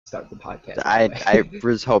start the podcast. I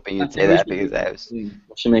was hoping you'd say that because I was. We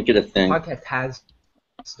should make it a The thing. podcast has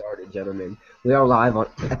started, gentlemen. We are live on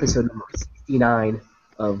episode number 69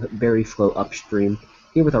 of Berry Flow Upstream.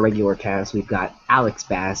 Here with our regular cast, we've got Alex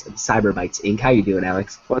Bass of Cyberbytes Inc. How you doing,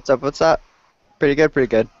 Alex? What's up? What's up? Pretty good. Pretty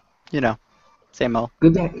good. You know, same old.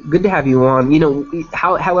 Good to have you on. You know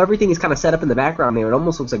how everything is kind of set up in the background there. It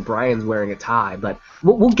almost looks like Brian's wearing a tie, but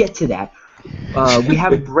we'll get to that. We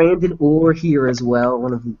have Brandon Orr here as well,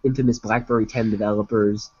 one of the infamous BlackBerry 10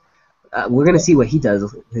 developers. We're gonna see what he does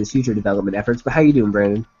with his future development efforts. But how you doing,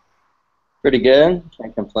 Brandon? Pretty good.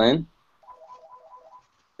 Can't complain.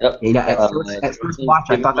 Yep. You know, at first watch,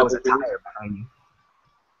 I thought that was a tire behind you.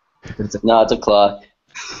 But it's a No, it's a clock.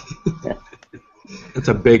 It's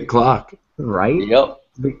a big clock. right. Yep.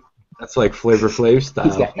 That's like Flavor Flav He's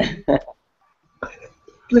style. got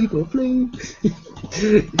Flavor.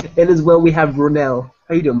 And as well, we have Ronell.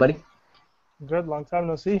 How you doing, buddy? Good, long time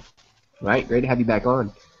no see. Right, great to have you back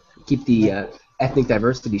on. Keep the ethnic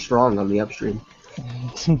diversity strong on the upstream.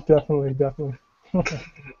 Definitely.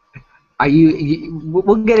 Are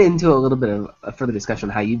we'll get into a little bit of a further discussion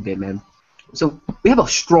on how you've been, man. So we have a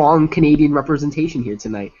strong Canadian representation here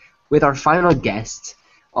tonight with our final guest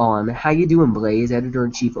on How You Doing, Blaze,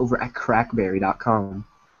 editor-in-chief over at crackberry.com.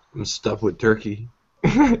 I'm stuffed with turkey.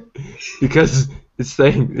 Because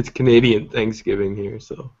it's Canadian Thanksgiving here,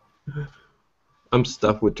 so I'm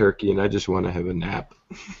stuffed with turkey and I just want to have a nap.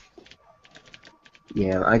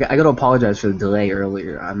 Yeah, I got to apologize for the delay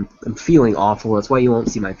earlier. I'm feeling awful. That's why you won't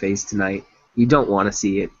see my face tonight. You don't want to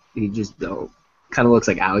see it. You just don't. Kind of looks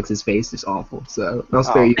like Alex's face. It's awful. So I'll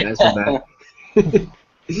spare you guys from that.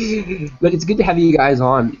 But it's good to have you guys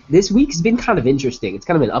on. This week's been kind of interesting. It's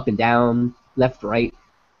kind of been up and down, left, right.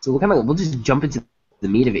 So we'll just jump into the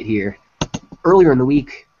meat of it here. Earlier in the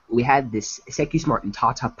week, we had this Secusmart and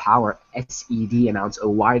Tata Power SED announce a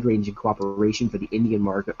wide-ranging cooperation for the Indian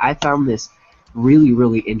market. I found this really,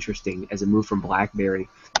 really interesting as a move from BlackBerry.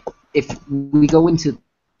 If we go into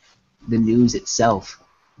the news itself,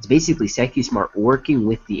 it's basically Secusmart working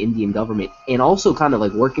with the Indian government and also kind of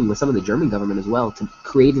like working with some of the German government as well to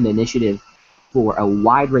create an initiative for a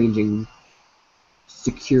wide-ranging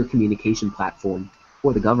secure communication platform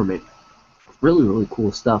for the government. Really, really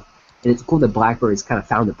cool stuff. And it's cool that BlackBerry's kind of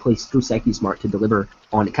found a place through Secusmart to deliver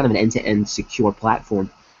on kind of an end-to-end secure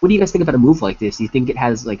platform. What do you guys think about a move like this? Do you think it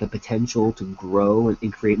has like a potential to grow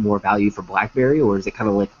and create more value for BlackBerry, or is it kind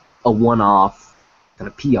of like a one-off kind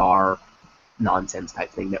of PR nonsense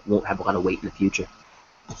type thing that won't have a lot of weight in the future?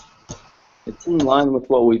 It's in line with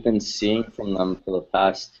what we've been seeing from them for the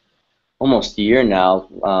past almost year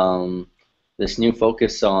now. This new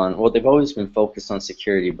focus on, well, they've always been focused on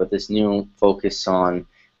security, but this new focus on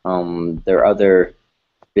their other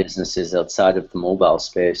businesses outside of the mobile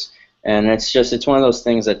space. And it's one of those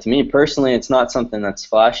things that, to me personally, it's not something that's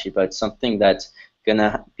flashy, but it's something that's going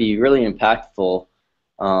to be really impactful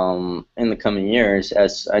in the coming years.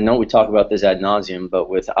 As I know we talk about this ad nauseum, but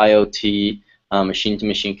with IoT,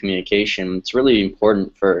 machine-to-machine communication, it's really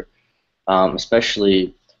important for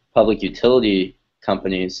especially public utility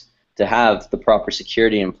companies to have the proper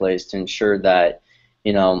security in place to ensure that,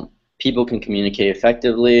 you know, people can communicate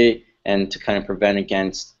effectively and to kind of prevent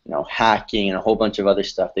against, you know, hacking and a whole bunch of other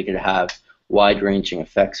stuff that could have wide-ranging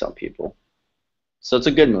effects on people. So it's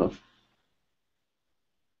a good move.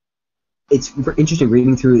 It's interesting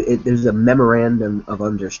reading through it. There's a memorandum of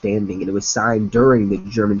understanding, and it was signed during the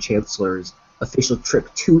German Chancellor's official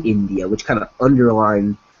trip to India, which kind of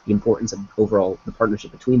underlined the importance of overall the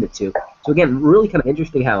partnership between the two. So again, really kind of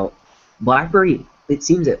interesting how BlackBerry, it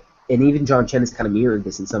seems that, and even John Chen has kind of mirrored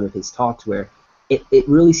this in some of his talks, where it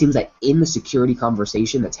really seems that in the security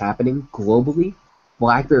conversation that's happening globally,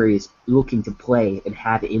 BlackBerry is looking to play and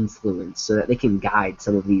have influence so that they can guide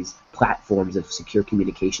some of these platforms of secure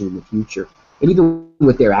communication in the future. And even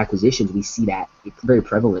with their acquisitions, we see that it's very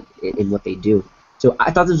prevalent in what they do. So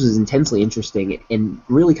I thought this was intensely interesting and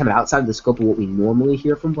really kind of outside of the scope of what we normally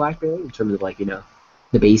hear from BlackBerry in terms of, like, you know,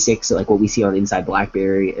 the basics, like what we see on Inside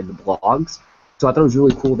BlackBerry and the blogs. So I thought it was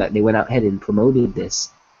really cool that they went out ahead and promoted this.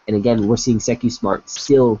 And again, we're seeing Secusmart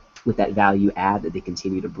still with that value add that they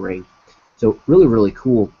continue to bring. So really, really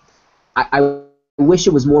cool. I wish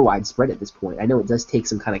it was more widespread at this point. I know it does take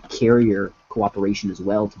some kind of carrier cooperation as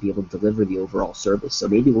well to be able to deliver the overall service. So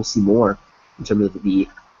maybe we'll see more in terms of the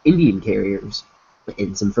Indian carriers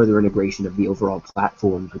and some further integration of the overall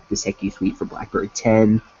platform with the Secu suite for BlackBerry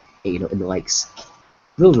 10, you know, and the likes.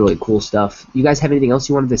 Really, really cool stuff. You guys have anything else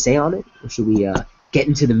you wanted to say on it, or should we get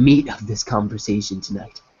into the meat of this conversation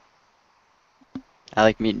tonight? I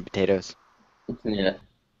like meat and potatoes. Yeah.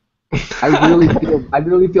 I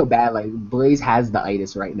really feel bad. Like Blaze has the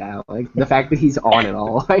itis right now. Like the fact that he's on it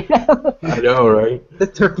all right now. I know, right? The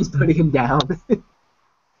turkey's putting him down.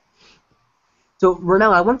 So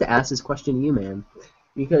Ronell, I wanted to ask this question to you, man,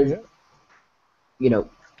 because you know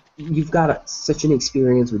you've got such an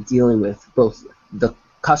experience with dealing with both the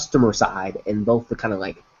customer side and both the kind of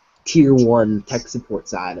like tier one tech support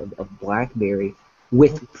side of BlackBerry,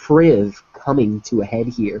 with Priv coming to a head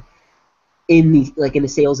here in the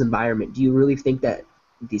sales environment. Do you really think that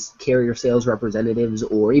these carrier sales representatives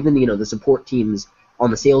or even the support teams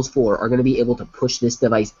on the sales floor are going to be able to push this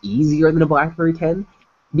device easier than a BlackBerry 10?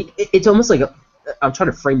 It's almost like I'm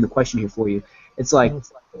trying to frame the question here for you. It's like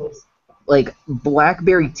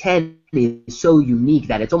BlackBerry 10 is so unique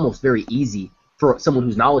that it's almost very easy for someone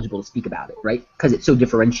who's knowledgeable to speak about it, right? Because it's so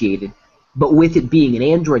differentiated. But with it being an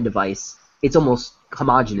Android device, it's almost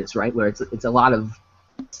homogenous, right? Where it's a lot of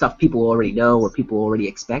stuff people already know or people already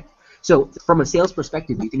expect. So from a sales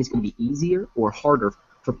perspective, do you think it's going to be easier or harder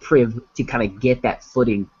for Priv to kind of get that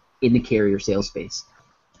footing in the carrier sales space?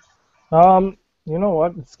 You know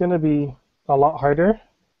what? It's going to be a lot harder.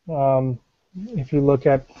 If you look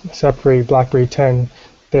at separate BlackBerry 10,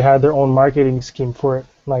 they had their own marketing scheme for it.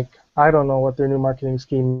 Like, I don't know what their new marketing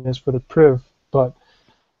scheme is for the Priv, but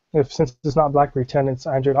since it's not BlackBerry 10, it's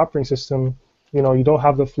Android operating system, you don't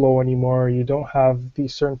have the flow anymore. You don't have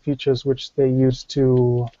these certain features which they use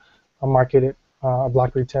to market it,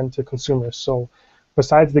 BlackBerry 10 to consumers. So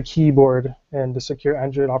besides the keyboard and the secure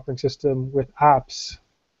Android operating system with apps,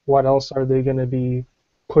 what else are they going to be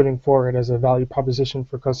putting forward as a value proposition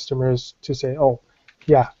for customers to say, oh,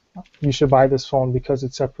 yeah, you should buy this phone because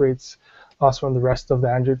it separates us from the rest of the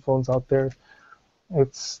Android phones out there?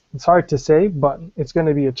 It's hard to say, but it's going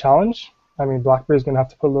to be a challenge. I mean, BlackBerry is going to have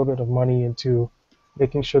to put a little bit of money into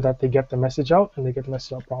making sure that they get the message out and they get the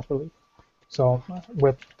message out properly. So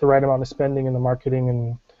with the right amount of spending in the marketing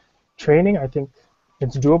and training, I think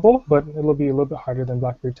it's doable, but it'll be a little bit harder than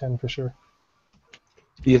BlackBerry 10 for sure.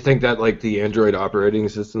 Do you think that like the Android operating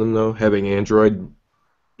system, though, having Android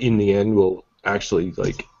in the end will actually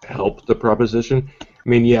like help the proposition? I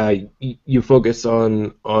mean, yeah, you focus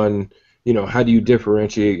on how do you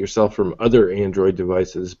differentiate yourself from other Android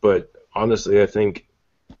devices, but honestly, I think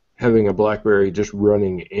having a BlackBerry just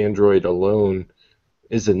running Android alone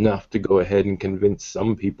is enough to go ahead and convince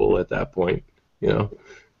some people at that point,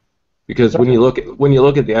 because when you look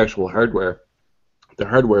at the actual hardware, the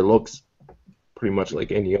hardware looks pretty much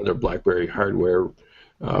like any other BlackBerry hardware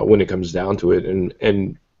when it comes down to it,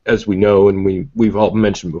 and as we know and we've all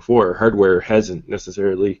mentioned before, hardware hasn't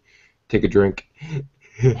necessarily take a drink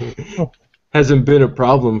hasn't been a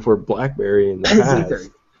problem for BlackBerry in the past.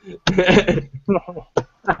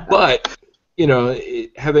 But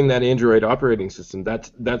having that Android operating system,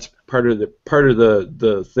 that's part of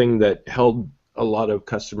the thing that held a lot of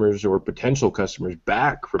customers or potential customers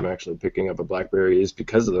back from actually picking up a BlackBerry, is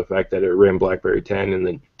because of the fact that it ran BlackBerry 10 and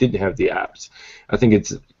then didn't have the apps. I think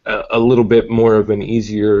it's a little bit more of an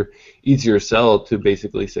easier sell to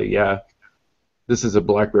basically say, yeah, this is a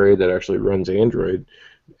BlackBerry that actually runs Android,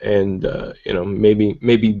 and maybe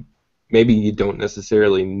you don't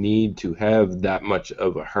necessarily need to have that much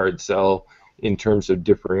of a hard sell in terms of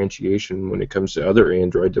differentiation when it comes to other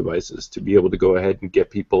Android devices to be able to go ahead and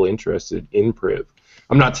get people interested in Priv.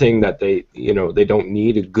 I'm not saying that they don't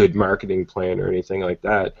need a good marketing plan or anything like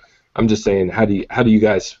that. I'm just saying, how do you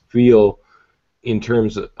guys feel in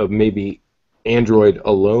terms of maybe Android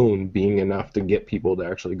alone being enough to get people to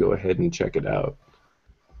actually go ahead and check it out?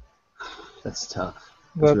 That's tough.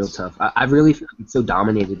 That's real tough. I really feel like it's so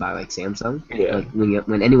dominated by like Samsung. Yeah. Like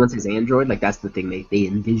when anyone says Android, like that's the thing they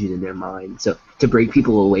envision in their mind. So to break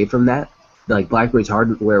people away from that, like BlackBerry's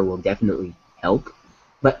hardware will definitely help.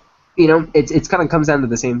 But it's kind of comes down to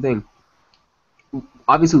the same thing.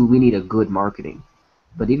 Obviously, we need a good marketing,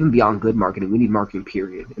 but even beyond good marketing, we need marketing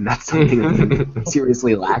period, and that's something that's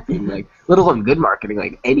seriously lacking. Like let alone good marketing,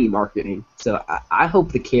 like any marketing. So I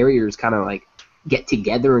hope the carriers kind of like get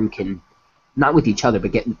together and can. Not with each other,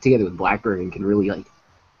 but get together with BlackBerry and can really like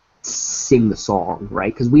sing the song,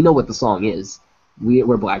 right? Because we know what the song is.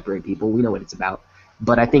 We're BlackBerry people. We know what it's about.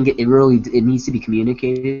 But I think it needs to be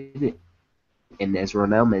communicated, and as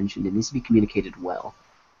Ronell mentioned, it needs to be communicated well.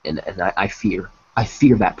 And I fear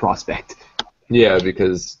that prospect. Yeah,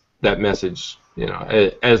 because that message,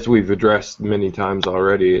 as we've addressed many times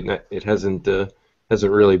already, it hasn't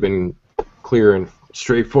really been clear and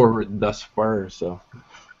straightforward thus far. So.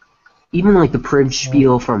 Even like the Priv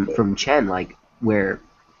spiel from Chen, like where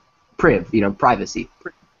Priv, privacy,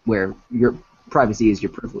 where privacy is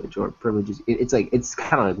your privilege, or privilege is it's like it's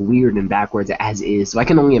kind of like weird and backwards as is. So I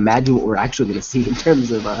can only imagine what we're actually going to see in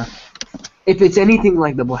terms of if it's anything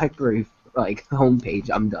like the BlackBerry like homepage,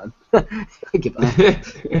 I'm done. I give up.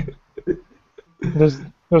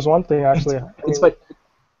 There's one thing actually. It's like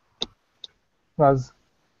I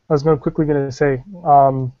was quickly going to say,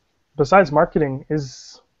 besides marketing,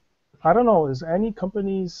 I don't know, is any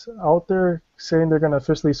companies out there saying they're going to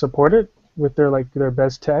officially support it with their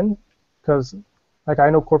best 10? Because like I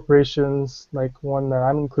know corporations, like one that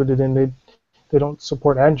I'm included in, they don't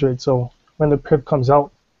support Android. So when the PRIV comes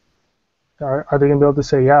out, are they going to be able to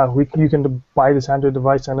say, yeah, you can buy this Android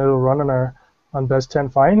device and it'll run on best 10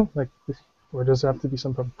 fine? Like, or does there have to be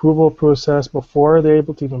some approval process before they're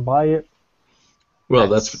able to even buy it? Well,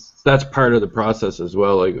 that's part of the process as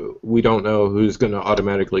well. Like, we don't know who's going to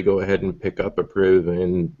automatically go ahead and pick up a PRIV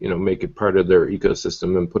and make it part of their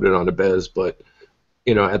ecosystem and put it on a BES. But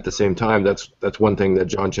at the same time, that's one thing that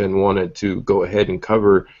John Chen wanted to go ahead and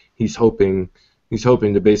cover. He's hoping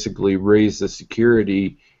to basically raise the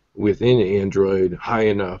security within Android high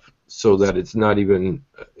enough so that it's not even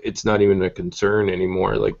a concern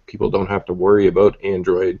anymore. Like, people don't have to worry about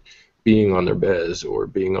Android being on their BES or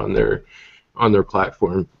being on their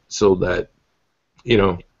platform, so that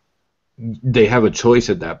they have a choice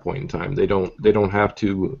at that point in time. They don't have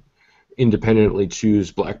to independently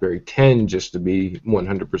choose BlackBerry 10 just to be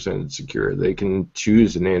 100% secure. They can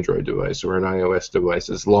choose an Android device or an iOS device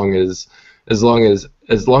as long as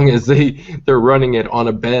they're running it on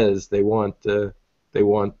a BES. They want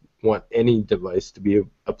any device to be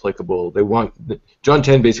applicable. John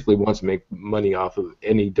Chen basically wants to make money off of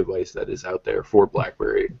any device that is out there for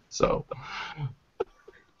BlackBerry. So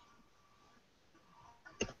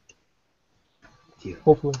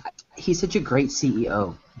hopefully, he's such a great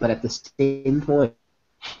CEO, but at the same point,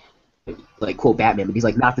 like quote Batman, but he's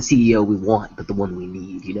like not the CEO we want, but the one we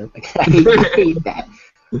need. Like, I hate that.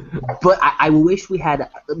 But I wish we had,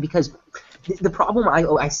 because the problem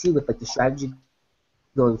I see with like the strategy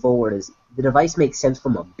going forward is the device makes sense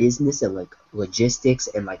from a business and like logistics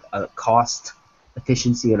and like a cost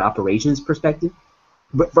efficiency and operations perspective,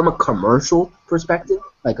 but from a commercial perspective,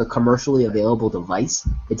 like a commercially available device,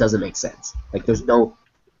 it doesn't make sense. Like, there's no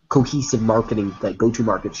cohesive marketing, like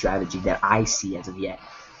go-to-market strategy that I see as of yet,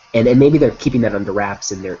 and maybe they're keeping that under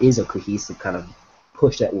wraps and there is a cohesive kind of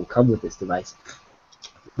push that will come with this device.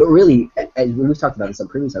 But really, when we've talked about this on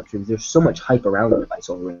previous upstreams, there's so much hype around the device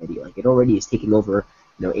already. Like, it already is taking over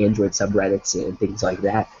Android subreddits and things like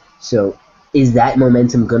that. So is that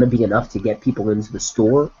momentum going to be enough to get people into the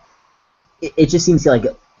store? It just seems like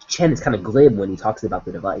Chen is kind of glib when he talks about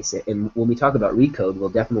the device. And when we talk about Recode, we'll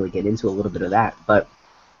definitely get into a little bit of that. But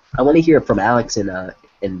I want to hear from Alex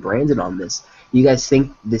and Brandon on this. Do you guys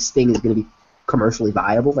think this thing is going to be commercially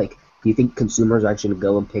viable? Like, do you think consumers are actually going to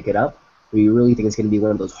go and pick it up? Or do you really think it's going to be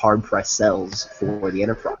one of those hard-pressed sells for the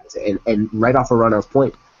enterprise? And right off of Ronald's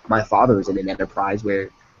point, my father is in an enterprise where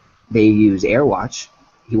they use AirWatch.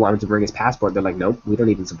 He wanted to bring his passport. They're like, nope, we don't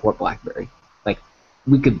even support BlackBerry. Like,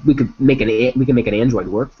 we could make an Android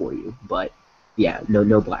work for you, but yeah,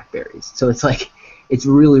 no BlackBerries. So it's like, it's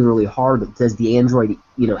really, really hard. Does the Android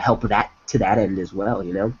help that to that end as well?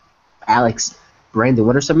 Alex, Brandon,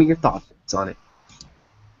 what are some of your thoughts on it?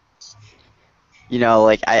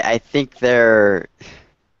 I think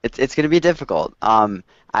it's going to be difficult.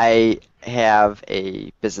 I have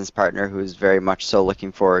a business partner who's very much so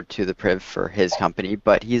looking forward to the PRIV for his company,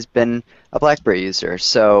 but he's been a BlackBerry user.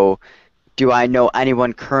 So do I know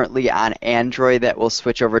anyone currently on Android that will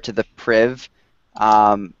switch over to the PRIV?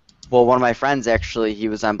 Well, one of my friends, actually, he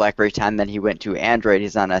was on BlackBerry 10, then he went to Android.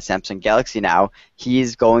 He's on a Samsung Galaxy now.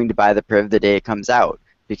 He's going to buy the PRIV the day it comes out,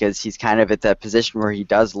 because he's kind of at that position where he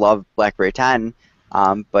does love BlackBerry 10,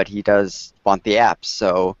 but he does want the apps.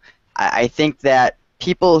 So I think that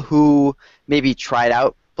people who maybe tried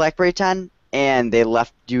out BlackBerry 10 and they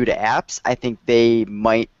left due to apps, I think they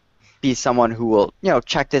might be someone who will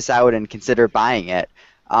check this out and consider buying it.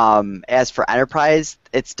 As for enterprise,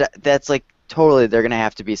 that's like totally, they're going to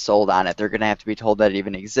have to be sold on it. They're going to have to be told that it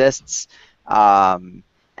even exists. And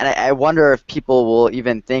I wonder if people will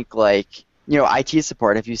even think like, IT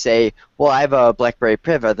support. If you say, well, I have a BlackBerry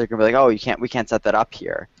PRIV, they're going to be like, oh, we can't set that up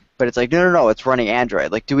here. But it's like, no, it's running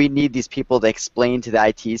Android. Like, do we need these people to explain to the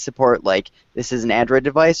IT support, like, this is an Android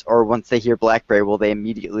device? Or once they hear BlackBerry, will they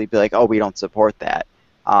immediately be like, oh, we don't support that?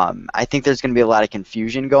 I think there's going to be a lot of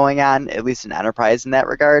confusion going on, at least in enterprise in that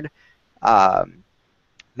regard. Man,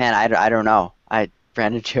 I don't know.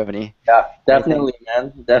 Brandon, do you have any? Yeah, definitely,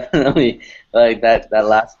 man. Definitely. Like, that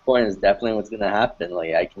last point is definitely what's going to happen.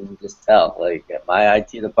 Like, I can just tell. Like, at my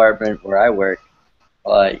IT department where I work,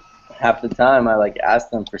 like, half the time I like ask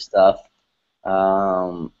them for stuff,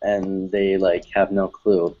 and they like have no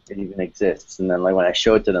clue it even exists. And then like when I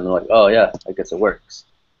show it to them, they're like, "Oh yeah, I guess it works."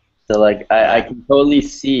 So like I can totally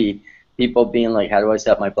see people being like, "How do I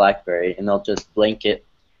set up my BlackBerry?" And they'll just blanket,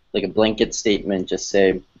 like a blanket statement, just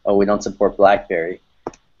say, "Oh, we don't support BlackBerry,"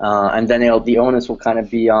 and then the onus will kind of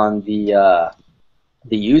be on the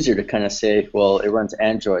user to kind of say, "Well, it runs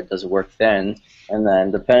Android, does it work then?" And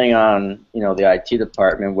then depending on the IT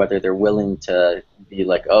department, whether they're willing to be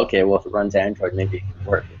like, "Okay, well if it runs Android, maybe it can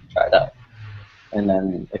work. We can try it out." And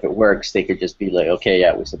then if it works, they could just be like, "Okay,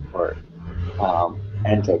 yeah, we support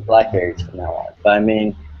Android BlackBerries from now on." But I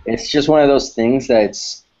mean, it's just one of those things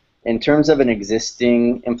that's, in terms of an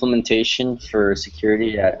existing implementation for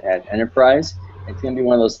security at enterprise, it's going to be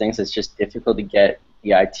one of those things that's just difficult to get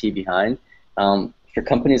the IT behind. For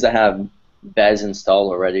companies that have BES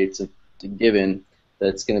installed already, it's a given that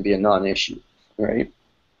it's going to be a non-issue, right?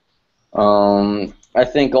 I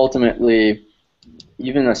think ultimately,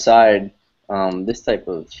 even aside this type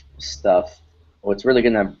of stuff, what's really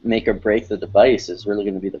going to make or break the device is really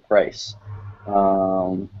going to be the price.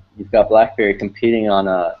 You've got BlackBerry competing on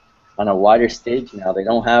a wider stage now. They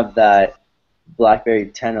don't have that BlackBerry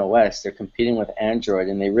 10 OS. They're competing with Android,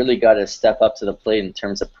 and they really got to step up to the plate in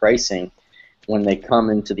terms of pricing when they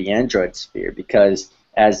come into the Android sphere, because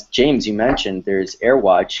as James, you mentioned, there's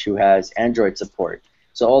AirWatch who has Android support.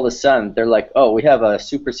 So all of a sudden, they're like, "Oh, we have a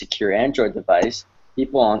super secure Android device."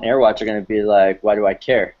 People on AirWatch are going to be like, "Why do I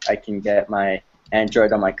care? I can get my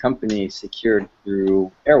Android on my company secured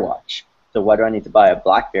through AirWatch. So why do I need to buy a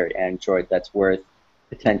BlackBerry Android that's worth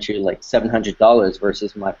potentially like $700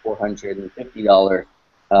 versus my $450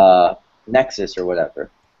 Nexus or whatever,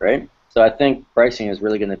 right?" So I think pricing is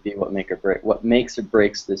really going to be what makes or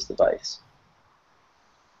breaks this device.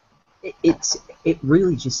 It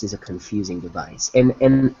really just is a confusing device,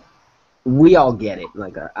 and we all get it.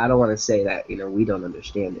 Like, I don't want to say that we don't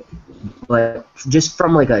understand it, but just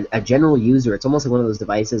from like a general user, it's almost like one of those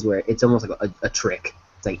devices where it's almost like a trick.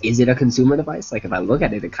 It's like, is it a consumer device? Like, if I look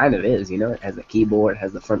at it, it kind of is. It has a keyboard, it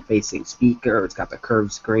has the front-facing speaker, it's got the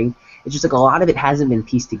curved screen. It's just like a lot of it hasn't been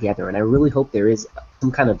pieced together, and I really hope there is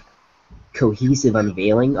some kind of cohesive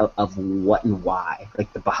unveiling of what and why, like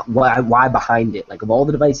why behind it. Like, of all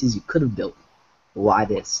the devices you could have built, why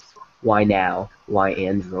this? Why now? Why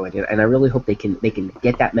Android? And I really hope they can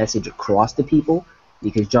get that message across to people,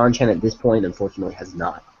 because John Chen at this point, unfortunately, has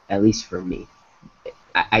not. At least for me,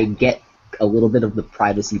 I get a little bit of the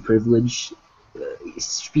privacy privilege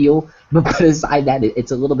spiel, but aside that,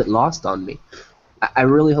 it's a little bit lost on me. I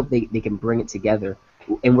really hope they can bring it together.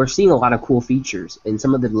 And we're seeing a lot of cool features. In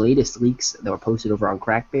some of the latest leaks that were posted over on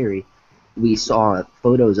Crackberry, we saw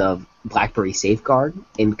photos of BlackBerry Safeguard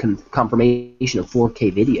and confirmation of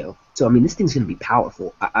 4K video. So, I mean, this thing's going to be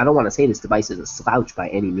powerful. I don't want to say this device is a slouch by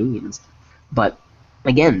any means, but,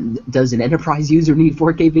 again, does an enterprise user need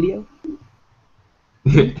 4K video?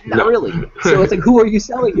 Not really. So it's like, who are you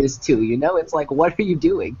selling this to? It's like, what are you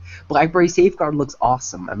doing? BlackBerry Safeguard looks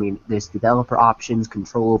awesome. I mean, there's developer options,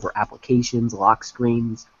 control over applications, lock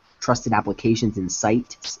screens, trusted applications in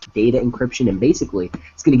sites, data encryption, and basically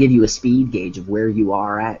it's going to give you a speed gauge of where you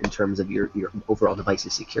are at in terms of your overall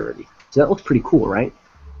device's security. So that looks pretty cool, right?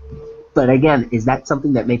 But again, is that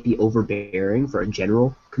something that might be overbearing for a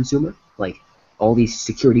general consumer? Like, all these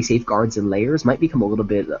security safeguards and layers might become a little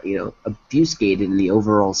bit, obfuscated in the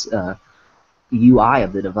overall UI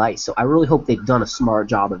of the device. So I really hope they've done a smart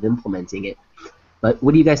job of implementing it. But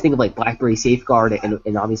what do you guys think of like BlackBerry Safeguard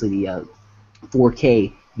and obviously the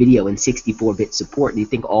 4K video and 64-bit support? Do you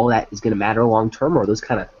think all that is going to matter long term, or are those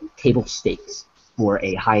kind of table stakes for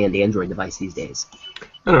a high-end Android device these days?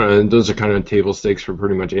 I don't know. Those are kind of table stakes for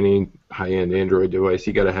pretty much any high-end Android device.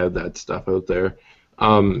 You got to have that stuff out there.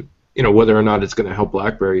 Whether or not it's going to help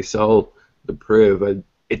BlackBerry sell the Priv,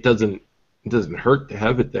 it doesn't hurt to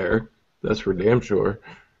have it there. That's for damn sure.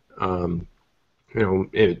 The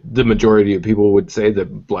majority of people would say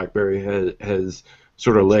that BlackBerry has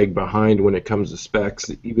sort of lagged behind when it comes to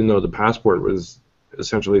specs, even though the Passport was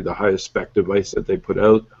essentially the highest spec device that they put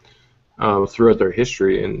out throughout their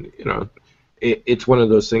history. And it's one of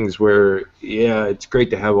those things where, yeah, it's great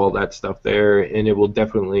to have all that stuff there, and it will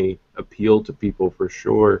definitely appeal to people for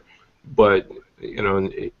sure. But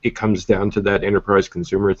it comes down to that enterprise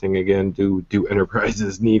consumer thing again. Do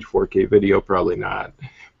enterprises need 4K video? Probably not.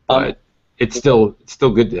 But it's still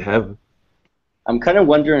good to have. I'm kind of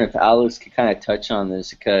wondering if Alex could kind of touch on this,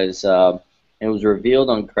 because it was revealed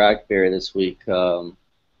on Crackberry this week.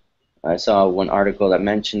 I saw one article that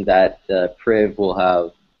mentioned that the Priv will have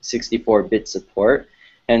 64-bit support,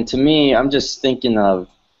 and to me, I'm just thinking of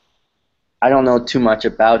I don't know too much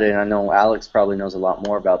about it. I know Alex probably knows a lot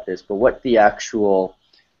more about this, but what the actual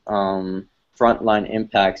frontline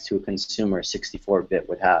impacts to a consumer 64-bit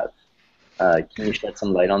would have. Can you shed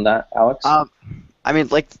some light on that, Alex? I mean,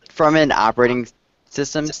 like from an operating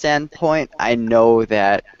system standpoint, I know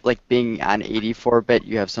that like being on 84-bit,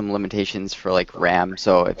 you have some limitations for like RAM.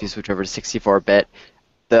 So if you switch over to 64-bit,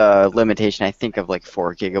 the limitation I think of like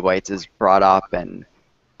 4 gigabytes is brought up, and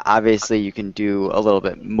obviously you can do a little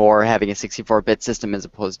bit more having a 64-bit system as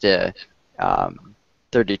opposed to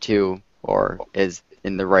 32, or is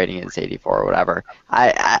in the writing is 84 or whatever.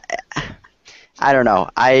 I don't know.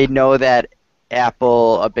 I know that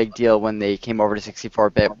Apple, a big deal when they came over to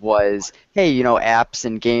 64-bit was, hey, you know, apps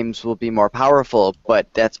and games will be more powerful, but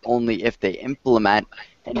that's only if they implement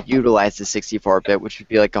and utilize the 64-bit, which would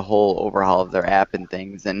be like a whole overhaul of their app and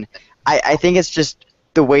things. And I think it's just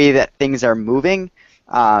the way that things are moving.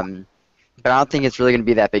 But I don't think it's really going to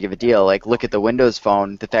be that big of a deal. Like, look at the Windows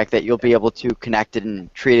Phone, the fact that you'll be able to connect it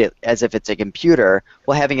and treat it as if it's a computer,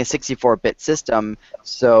 while having a 64-bit system,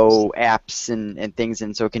 so apps and things,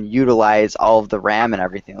 and so it can utilize all of the RAM and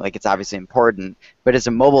everything. Like, it's obviously important. But as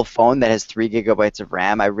a mobile phone that has 3 gigabytes of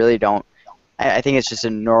RAM, I really don't. I think it's just a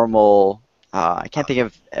normal. I can't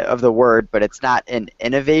think of the word, but it's not an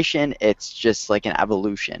innovation. It's just like an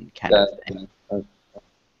evolution kind of thing.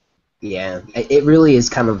 Yeah, it really is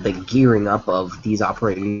kind of the gearing up of these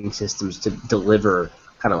operating systems to deliver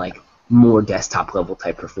kind of like more desktop level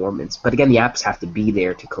type performance. But again, the apps have to be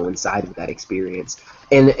there to coincide with that experience.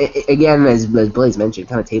 And again, as Blaze mentioned,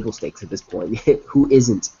 kind of table stakes at this point. Who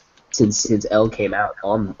isn't since L came out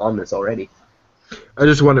on this already? I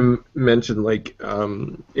just want to mention, like,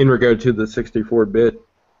 in regard to the 64-bit,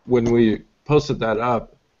 when we posted that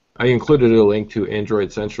up, I included a link to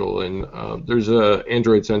Android Central, and there's a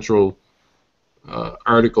Android Central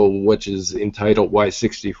article which is entitled "Why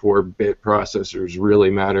 64-bit Processors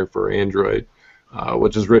Really Matter for Android,"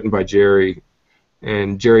 which is written by Jerry,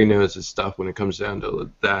 and Jerry knows his stuff when it comes down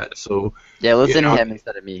to that. So yeah, listen to him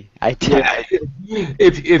instead of me. I do. Yeah,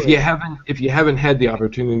 if you haven't had the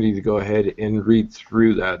opportunity to go ahead and read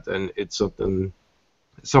through that, then it's something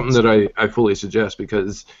that I fully suggest,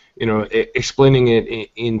 because explaining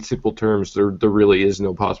it in simple terms, there really is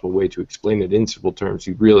no possible way to explain it in simple terms.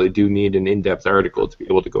 You really do need an in-depth article to be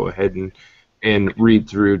able to go ahead and read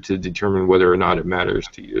through to determine whether or not it matters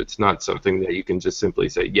to you. It's not something that you can just simply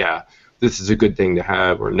say, yeah, this is a good thing to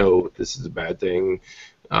have, or no, this is a bad thing.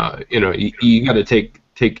 You got to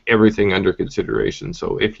take everything under consideration.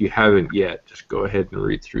 So if you haven't yet, just go ahead and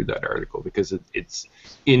read through that article, because it's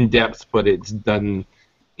in depth, but it's done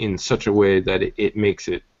in such a way that it makes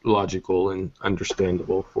it logical and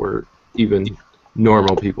understandable for even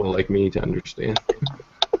normal people like me to understand.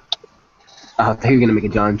 I thought you were going to make a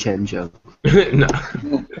John Chen joke. No.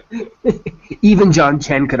 Even John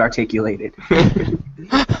Chen could articulate it.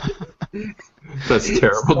 That's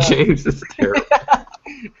terrible, James. That's terrible.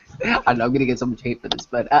 I know I'm going to get so much hate for this,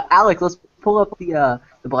 but Alex, let's pull up the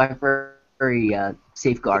BlackBerry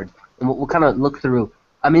safeguard, and we'll kind of look through.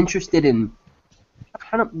 I'm interested in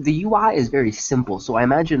kind of the UI is very simple, so I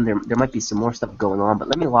imagine there might be some more stuff going on. But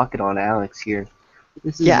let me lock it on Alex here.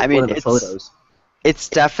 This is one of the photos. It's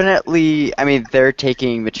definitely. I mean, they're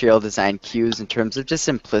taking material design cues in terms of just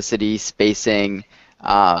simplicity, spacing.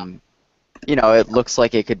 It looks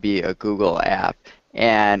like it could be a Google app,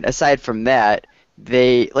 and aside from that,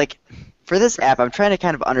 they for this app, I'm trying to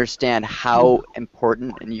kind of understand how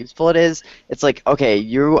important and useful it is. It's like, okay,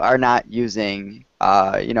 you are not using,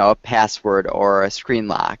 a password or a screen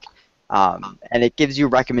lock, and it gives you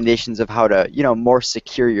recommendations of how to, more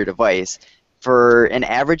secure your device. For an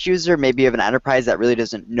average user, maybe of an enterprise that really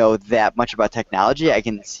doesn't know that much about technology, I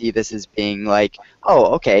can see this as being like,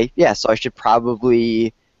 oh, okay, yeah, so I should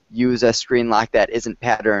probably use a screen lock that isn't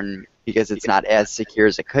patterned because it's not as secure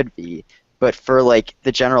as it could be. But for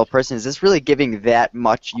the general person, is this really giving that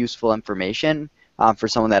much useful information for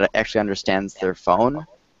someone that actually understands their phone?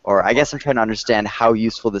 Or I guess I'm trying to understand how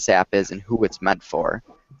useful this app is and who it's meant for.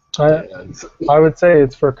 I would say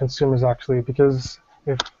it's for consumers, actually, because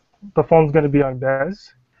if the phone's going to be on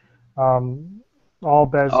BES, all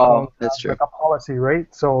BES phones have like a policy, right?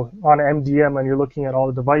 So on MDM, when you're looking at all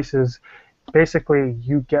the devices, basically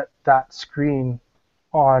you get that screen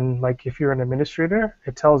on, like, if you're an administrator,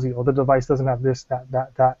 it tells you, oh, the device doesn't have this,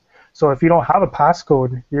 that. So if you don't have a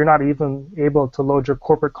passcode, you're not even able to load your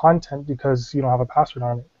corporate content because you don't have a password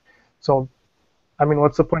on it. So, I mean,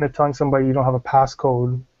 what's the point of telling somebody you don't have a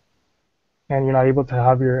passcode and you're not able to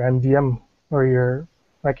have your MDM or your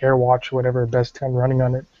AirWatch or whatever BES 10 running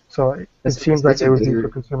on it? So it seems like it would be for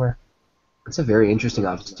consumer. That's a very interesting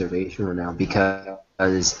observation right now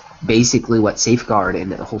because basically what Safeguard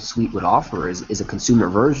and the whole suite would offer is a consumer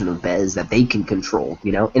version of Bez that they can control,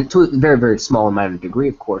 and to a very, very small and minor degree,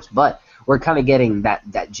 of course, but we're kind of getting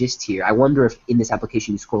that gist here. I wonder if in this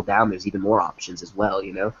application you scroll down, there's even more options as well.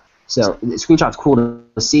 So the screenshot's cool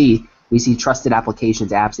to see. We see trusted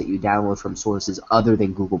applications, apps that you download from sources other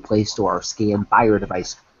than Google Play Store are scanned by your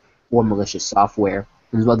device or malicious software.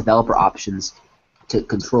 There's well developer options to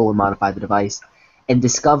control and modify the device, and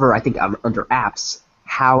discover, I think, under apps,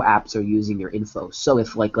 how apps are using your info. So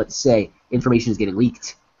if, like, let's say information is getting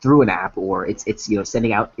leaked through an app, or it's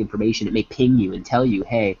sending out information, it may ping you and tell you,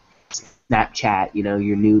 hey, Snapchat,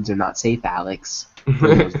 your nudes are not safe, Alex.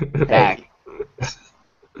 Bring those back.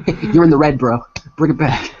 You're in the red, bro. Bring it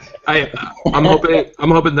back. I'm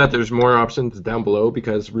hoping that there's more options down below,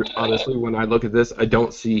 because honestly, when I look at this, I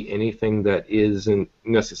don't see anything that isn't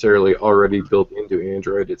necessarily already built into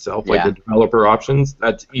Android itself. Like the developer options,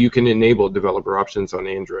 that you can enable developer options on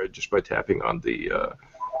Android just by tapping on the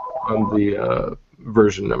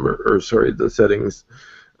version number, or sorry, the settings.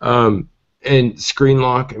 And screen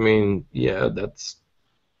lock, I mean, yeah, that's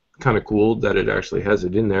kind of cool that it actually has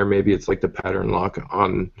it in there. Maybe it's like the pattern lock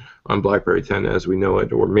on BlackBerry 10 as we know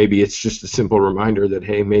it, or maybe it's just a simple reminder that,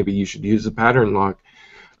 hey, maybe you should use the pattern lock.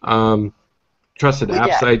 Trusted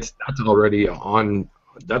app sites,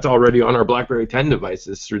 that's already on our BlackBerry 10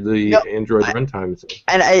 devices through the Android runtime. So.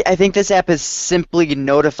 And I think this app is simply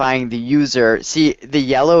notifying the user. See, the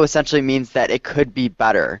yellow essentially means that it could be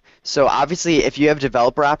better. So obviously, if you have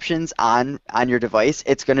developer options on your device,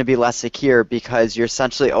 it's going to be less secure because you're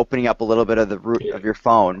essentially opening up a little bit of the root of your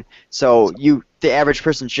phone. So the average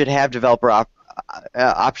person should have developer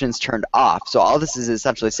options turned off. So all this is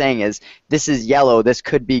essentially saying is, this is yellow, this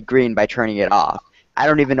could be green by turning it off. I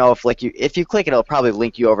don't even know if you click it, it'll probably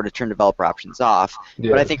link you over to turn developer options off.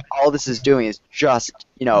 Yeah. But I think all this is doing is just,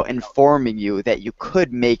 informing you that you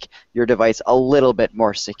could make your device a little bit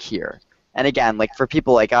more secure. And again, like for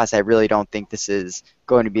people like us, I really don't think this is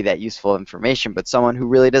going to be that useful information. But someone who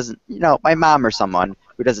really doesn't, my mom or someone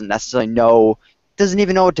who doesn't necessarily doesn't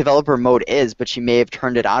even know what developer mode is, but she may have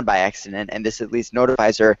turned it on by accident, and this at least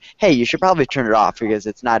notifies her, hey, you should probably turn it off because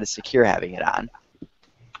it's not as secure having it on.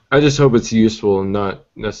 I just hope it's useful and not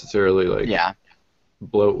necessarily like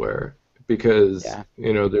bloatware, because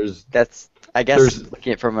that's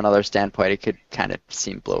looking at it from another standpoint, it could kind of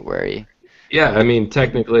seem bloatware-y. Yeah, I mean,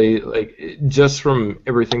 technically, like, just from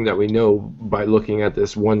everything that we know by looking at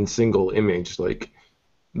this one single image, like,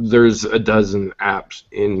 there's a dozen apps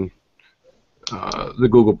in the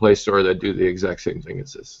Google Play Store that do the exact same thing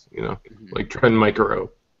as this, like Trend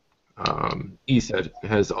Micro. ESET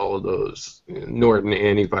has all of those, Norton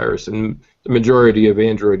antivirus, and the majority of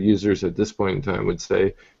Android users at this point in time would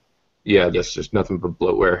say, yeah, that's just nothing but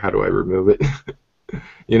bloatware, how do I remove it?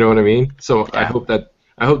 You know what I mean? So yeah. I hope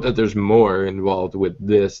that there's more involved with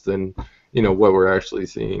this than what we're actually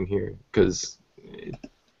seeing here, because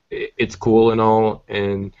it's cool and all,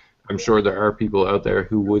 and I'm sure there are people out there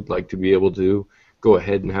who would like to be able to go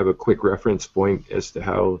ahead and have a quick reference point as to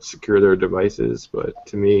how secure their device is, but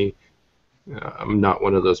to me, I'm not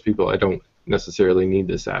one of those people. I don't necessarily need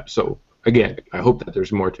this app. So again, I hope that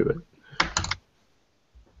there's more to it.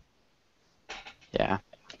 Yeah.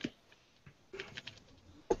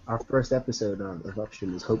 Our first episode of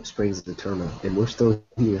Upstream is Hope Springs Eternal, and we're still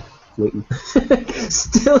here, waiting.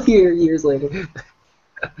 Still here years later.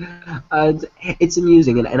 It's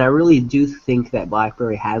amusing, and I really do think that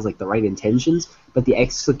BlackBerry has like the right intentions, but the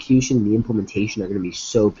execution and the implementation are going to be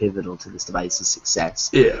so pivotal to this device's success.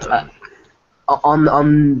 Yeah.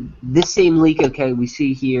 On this same leak, okay, we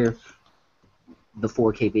see here the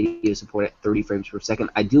 4K video support at 30 frames per second.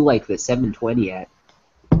 I do like the 720 at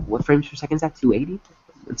what frames per second is that? 280?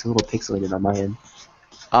 It's a little pixelated on my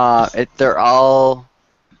end. They're all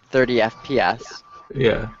 30 FPS.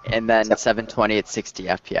 Yeah. And then 720 at 60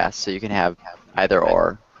 FPS, so you can have either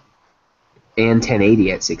or. And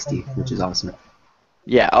 1080 at 60, which is awesome.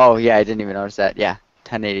 Yeah. Oh, yeah. I didn't even notice that. Yeah.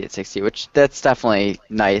 1080 at 60, which that's definitely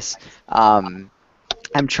nice. I'm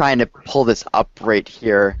trying to pull this up right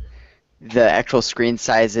here. The actual screen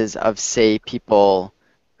sizes of, say, people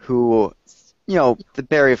who, the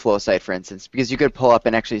BerryFlow site, for instance, because you could pull up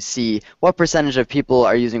and actually see what percentage of people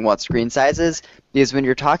are using what screen sizes. Because when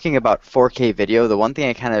you're talking about 4K video, the one thing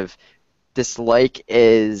I kind of dislike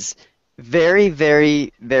is very,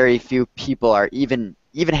 very, very few people are even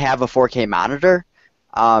have a 4K monitor.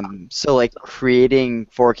 So like creating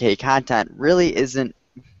 4K content really isn't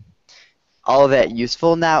all that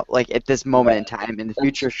useful now, like at this moment in time. In the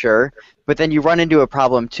future, sure, but then you run into a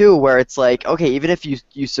problem too where it's like, okay, even if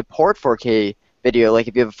you support 4K video, like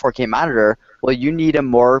if you have a 4K monitor, well, you need a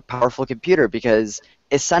more powerful computer because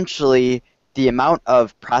essentially the amount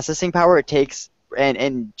of processing power it takes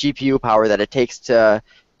and GPU power that it takes to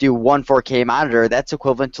do one 4K monitor, that's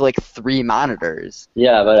equivalent to like 3 monitors.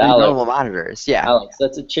 Yeah, but 3 Alex, normal monitors. Yeah. Alex,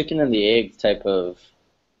 that's a chicken and the egg type of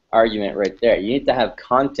argument right there. You need to have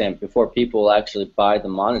content before people actually buy the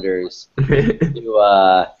monitors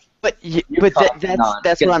to But that's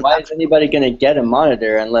because what why is anybody going to get a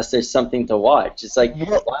monitor unless there's something to watch? It's like,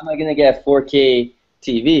 why am I going to get a 4K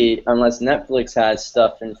TV unless Netflix has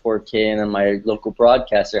stuff in 4K and then my local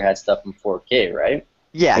broadcaster has stuff in 4K, right?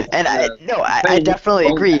 Yeah, Like, and I definitely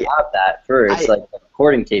agree. Have that first, like the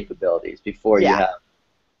recording capabilities before you have.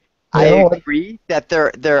 I agree that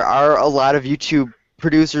there are a lot of YouTube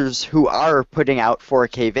producers who are putting out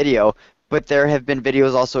 4K video, but there have been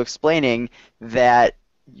videos also explaining that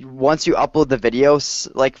once you upload the videos,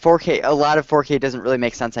 like 4K, a lot of 4K doesn't really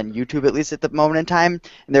make sense on YouTube, at least at the moment in time.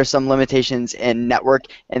 And there's some limitations in network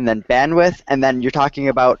and then bandwidth. And then you're talking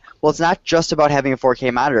about, well, it's not just about having a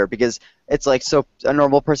 4K monitor because it's like, so a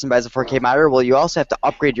normal person buys a 4K monitor, well, you also have to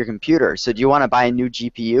upgrade your computer. So do you want to buy a new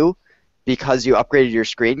GPU because you upgraded your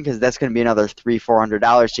screen? Because that's going to be another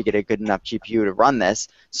 $300-400 to get a good enough GPU to run this.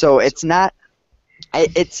 So it's not.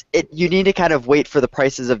 You need to kind of wait for the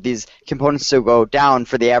prices of these components to go down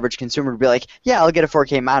for the average consumer to be like, yeah, I'll get a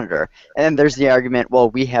 4K monitor. And then there's the argument,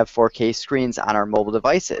 well, we have 4K screens on our mobile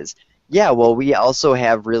devices. Yeah, well, we also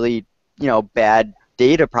have really, bad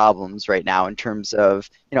data problems right now in terms of,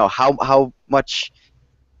 how much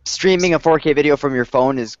streaming a 4K video from your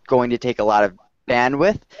phone is going to take a lot of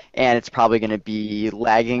bandwidth, and it's probably going to be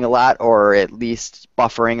lagging a lot or at least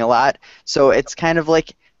buffering a lot. So it's kind of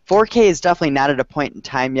like 4K is definitely not at a point in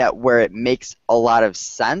time yet where it makes a lot of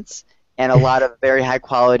sense, and a lot of very high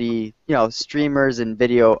quality, streamers and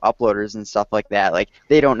video uploaders and stuff like that, like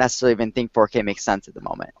they don't necessarily even think 4K makes sense at the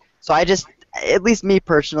moment. So at least me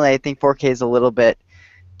personally, I think 4K is a little bit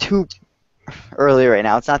too early right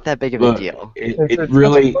now. It's not that big of a deal.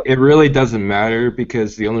 It really doesn't matter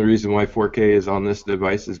because the only reason why 4K is on this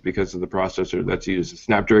device is because of the processor that's used.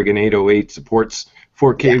 Snapdragon 808 supports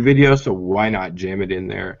 4K video, so why not jam it in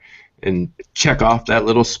there and check off that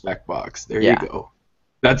little spec box? There you go.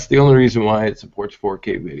 That's the only reason why it supports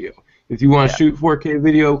 4K video. If you want to shoot 4K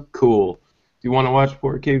video, cool. If you want to watch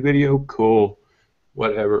 4K video, cool.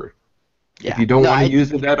 Whatever. Yeah. If you don't want to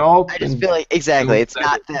use it at all, I just feel like it's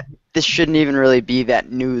not that this shouldn't even really be that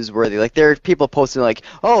newsworthy. Like there are people posting like,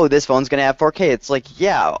 "Oh, this phone's gonna have 4K." It's like,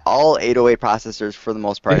 yeah, all 808 processors for the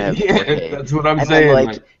most part have 4K. That's what I'm and saying.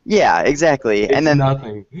 Then, yeah, exactly. It's and then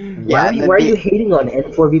nothing. Why are you hating on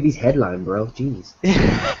N4BB's headline, bro? Jeez.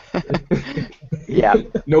 Yeah.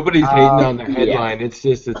 Nobody's hating on the headline. Yeah.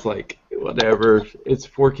 It's like whatever. It's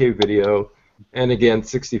 4K video. And again,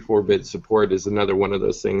 64-bit support is another one of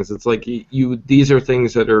those things. It's like these are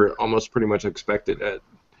things that are almost pretty much expected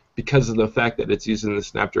because of the fact that it's using the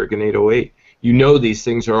Snapdragon 808. These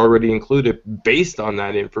things are already included based on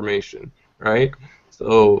that information, right?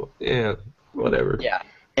 So, yeah, whatever. Yeah.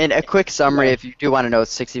 And a quick summary, if you do want to know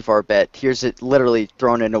 64-bit, here's it literally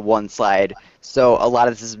thrown into one slide. So a lot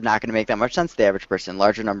of this is not going to make that much sense to the average person.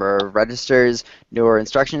 Larger number of registers, newer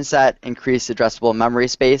instruction set, increased addressable memory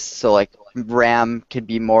space, so like RAM can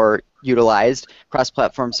be more utilized,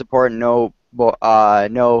 cross-platform support, no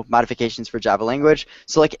modifications for Java language.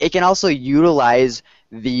 So like it can also utilize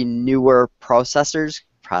the newer processors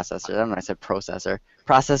I don't know, I said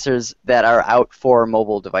processors that are out for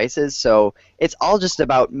mobile devices. So it's all just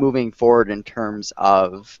about moving forward in terms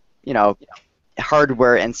of,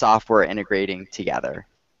 hardware and software integrating together.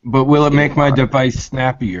 But will it make my device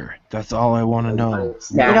snappier? That's all I want to know.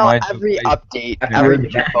 Every update, every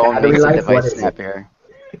phone makes the device snappier.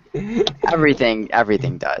 Everything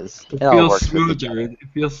does. It feels smoother. It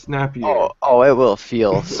feels snappier. Oh, it will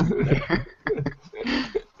feel smoother.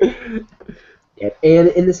 Yeah, and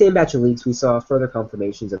in the same batch of leaks, we saw further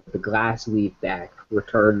confirmations of the Glassweave back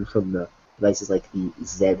return from the devices like the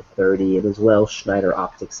Z30, and as well Schneider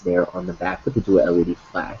optics there on the back with the dual LED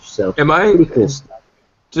flash. So pretty cool stuff.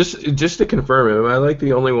 Just to confirm, am I like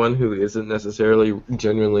the only one who isn't necessarily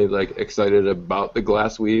genuinely like excited about the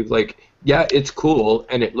Glassweave? Like, yeah, it's cool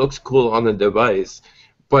and it looks cool on the device,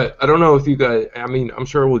 but I don't know if you guys. I mean, I'm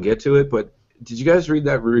sure we'll get to it, but did you guys read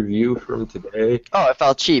that review from today? Oh, it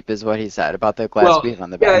felt cheap, is what he said about the Glassweave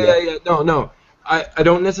on the back. Yeah. No. I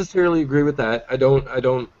don't necessarily agree with that. I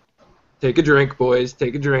don't. Take a drink, boys.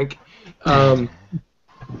 Take a drink. I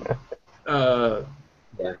don't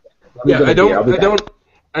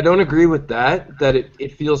agree with that. That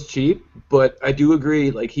it feels cheap, but I do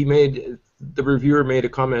agree. Like he made the reviewer made a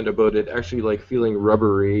comment about it actually like feeling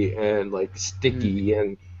rubbery and like sticky,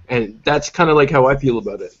 and that's kind of like how I feel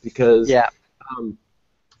about it, because Yeah.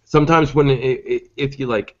 sometimes when if you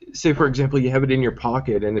like, say for example, you have it in your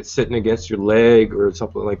pocket and it's sitting against your leg or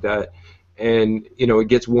something like that, and it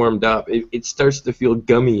gets warmed up, it starts to feel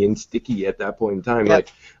gummy and sticky at that point in time. Yep. Like,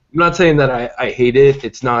 I'm not saying that I hate it.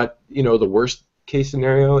 It's not the worst case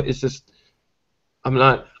scenario. It's just I'm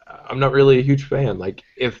not really a huge fan. Like,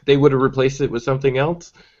 if they would have replaced it with something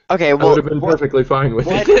else, Okay, I well, would have been perfectly fine with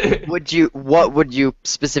it. what would you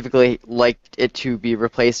specifically like it to be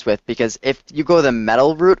replaced with? Because if you go the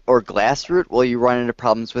metal route or glass route, well, you run into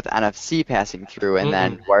problems with NFC passing through and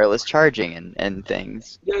then wireless charging and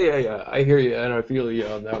things. Yeah. I hear you and I feel you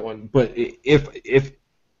on that one. But if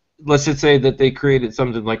let's just say that they created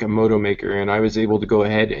something like a Moto Maker and I was able to go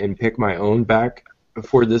ahead and pick my own back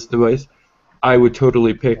for this device, I would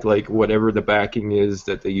totally pick like whatever the backing is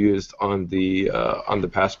that they used on the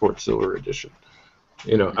Passport Silver Edition.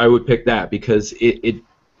 I would pick that because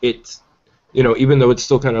it's even though it's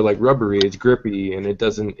still kind of like rubbery, it's grippy and it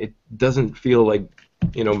doesn't feel like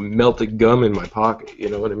melted gum in my pocket. You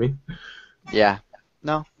know what I mean? Yeah.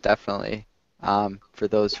 No, definitely. For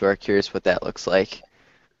those who are curious what that looks like,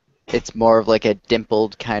 it's more of like a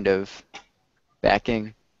dimpled kind of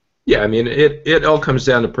backing. Yeah, I mean, it all comes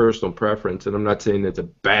down to personal preference, and I'm not saying it's a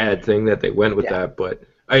bad thing that they went with that, but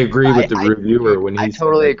I agree with the reviewer when he said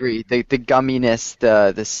totally that. agree. The gumminess,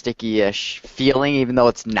 the sticky-ish feeling, even though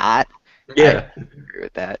it's not. Yeah. I agree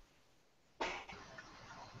with that.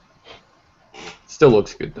 Still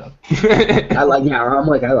looks good though. I like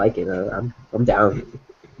it. I'm down.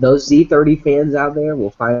 Those Z30 fans out there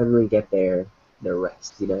will finally get their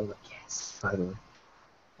rest. Like, yes, finally.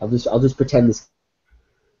 I'll just pretend this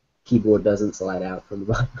keyboard doesn't slide out from the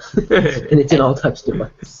bottom, and it's an all-touch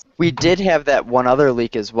device. We did have that one other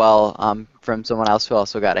leak as well, from someone else who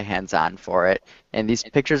also got a hands-on for it. And these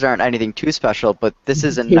pictures aren't anything too special, but this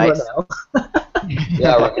is a nice.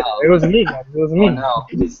 Yeah, Ronell. It was me, man. It was me. Ronell.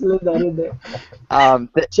 You just slid that in there.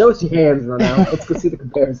 Show us your hands, Ronell. Let's go see the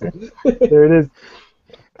comparison. There it is.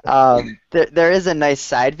 There is a nice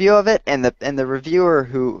side view of it, and the reviewer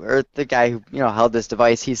or the guy who held this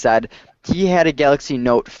device, he said he had a Galaxy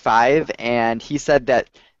Note 5, and he said that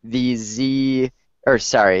the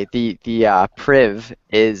Priv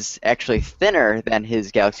is actually thinner than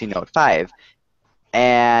his Galaxy Note 5,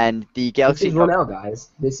 and the Galaxy This is Ronell,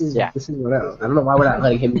 guys. This is Ronell. I don't know why we're not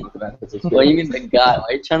letting him talk about this. What do you mean the guy? Why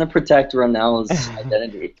are you trying to protect Ronell's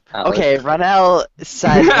identity? Okay, Ronell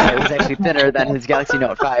said that it was actually thinner than his Galaxy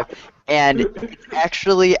Note 5, and it's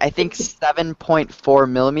actually, I think, 7.4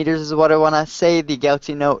 millimeters is what I want to say the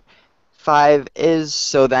Galaxy Note 5 is.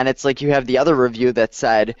 So then it's like you have the other review that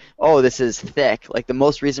said, oh, this is thick. Like the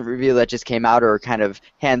most recent review that just came out, or kind of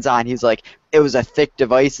hands-on, he's like, it was a thick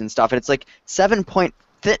device and stuff. And it's like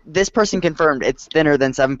this person confirmed it's thinner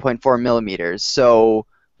than 7.4 millimeters. So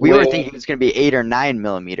we were thinking it was going to be 8 or 9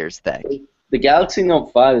 millimeters thick. The Galaxy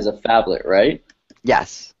Note 5 is a phablet, right?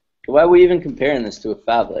 Yes. Why are we even comparing this to a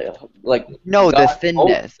phablet? Like, no, the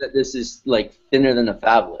thinness. That this is like thinner than a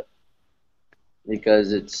phablet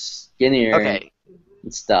because it's skinnier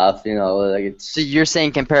and stuff. Like it's. So you're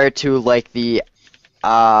saying compared to like the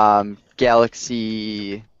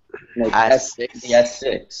Galaxy S6? The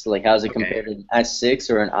S6. Like, how's it compared to an S6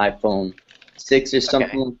 or an iPhone 6 or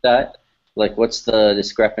something like that? Like, what's the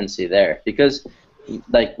discrepancy there? Because,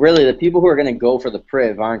 like, really, the people who are going to go for the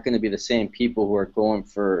Priv aren't going to be the same people who are going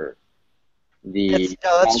for the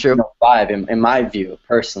that's true. Note 5, in my view,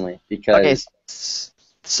 personally. Because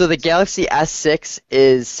so the Galaxy S6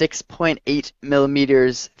 is 6.8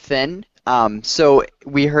 millimeters thin. So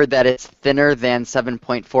we heard that it's thinner than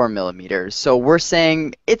 7.4 millimeters. So we're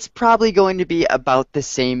saying it's probably going to be about the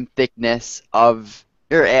same thickness as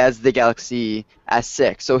the Galaxy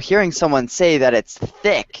S6. So hearing someone say that it's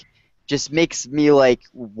thick just makes me like,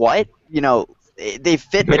 what? They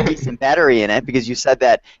fit a decent battery in it, because you said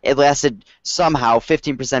that it lasted somehow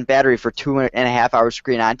 15% battery for 2.5 hours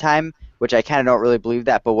screen on time, which I kind of don't really believe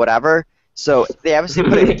that, but whatever. So they obviously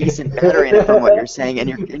put a decent battery in it from what you're saying, and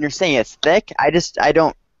you're saying it's thick. I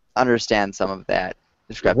don't understand some of that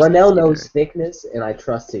discrepancy. Ronell knows thickness, and I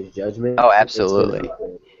trust his judgment. Oh, absolutely.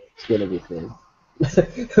 It's gonna be thin.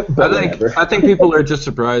 I think people are just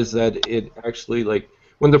surprised that it actually, like,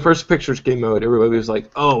 when the first pictures came out, everybody was like,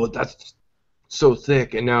 "Oh, that's so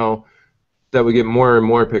thick," and now that we get more and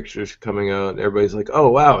more pictures coming out, everybody's like, "Oh,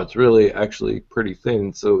 wow, it's really actually pretty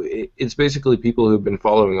thin." So it's basically people who've been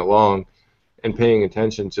following along and paying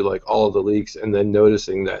attention to like all of the leaks, and then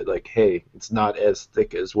noticing that, like, hey, it's not as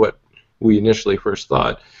thick as what we initially first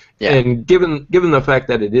thought. Yeah. And given the fact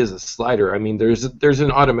that it is a slider, I mean, there's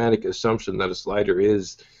an automatic assumption that a slider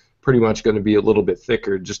is pretty much going to be a little bit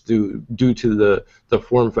thicker just due to the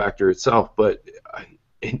form factor itself. But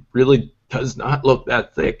it really does not look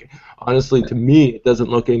that thick. Honestly, to me, it doesn't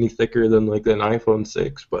look any thicker than like an iPhone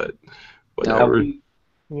 6. But whatever. You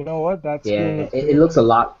know what? That Yeah, screen it looks a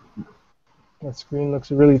lot. that screen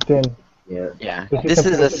looks really thin. Yeah. Yeah. This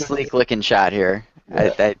is a sleek looking shot here.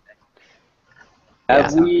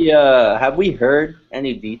 Have we heard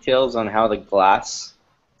any details on how the glass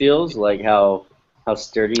feels? Like how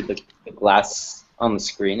sturdy the glass on the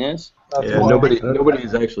screen is? Yeah,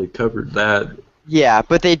 nobody's actually covered that. Yeah,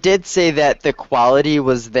 but they did say that the quality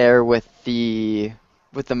was there with the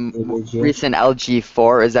Image, yeah. recent LG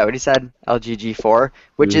 4. Is that what he said? LG G4,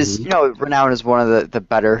 which is renowned as one of the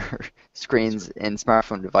better screens in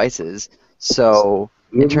smartphone devices. So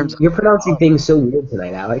in terms of You're pronouncing things so weird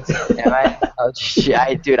tonight, Alex. am I? Oh,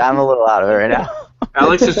 dude, I'm a little out of it right now.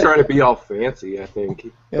 Alex is trying to be all fancy, I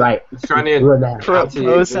think. Right. He's trying to We're that.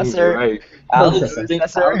 pronunciate things Processor. right. Alex,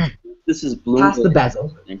 Processor. this is Pass the Bloomberg.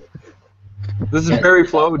 bezel. This is Barry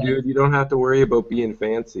Flow, dude. You don't have to worry about being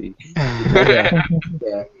fancy. Yeah.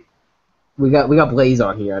 We got Blaze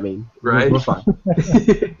on here. I mean, Right. We're fine.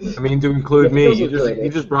 I mean, to include me, Those you are good, you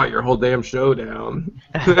just brought your whole damn show down.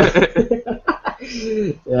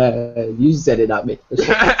 You said it, not me.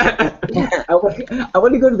 I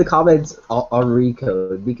want to go to the comments on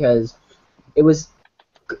Recode because it was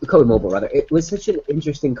Code Mobile rather. It was such an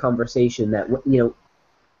interesting conversation that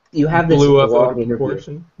you have this Blew up long out of interview.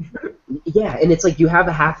 proportion. Yeah, and it's like you have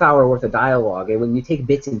a half hour worth of dialogue, and when you take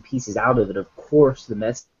bits and pieces out of it, of course the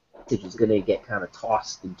message is going to get kind of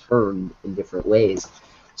tossed and turned in different ways.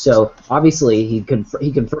 So obviously he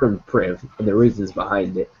confirmed Priv and the reasons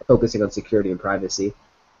behind it, focusing on security and privacy.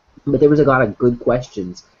 But there was a lot of good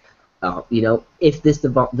questions. If this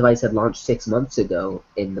device had launched 6 months ago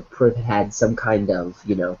and the Priv had some kind of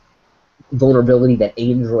vulnerability that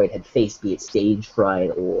Android had faced, be it stage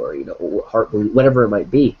fright or or heartbleed, whatever it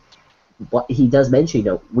might be. But he does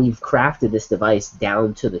mention, we've crafted this device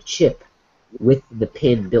down to the chip with the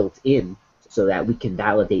pin built in so that we can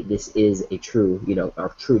validate this is a true, our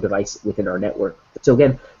true device within our network. So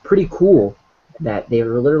again, pretty cool that they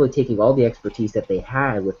were literally taking all the expertise that they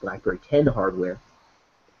had with BlackBerry 10 hardware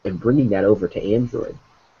and bringing that over to Android.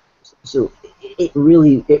 So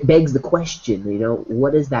it begs the question,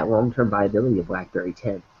 what is that long-term viability of BlackBerry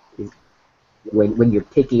 10? When you're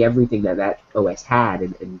taking everything that OS had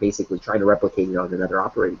and basically trying to replicate it on another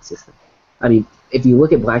operating system. I mean, if you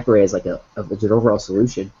look at BlackBerry as as an overall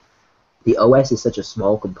solution, the OS is such a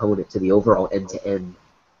small component to the overall end-to-end,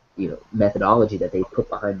 methodology that they put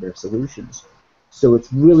behind their solutions. So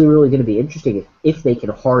it's really, really going to be interesting if they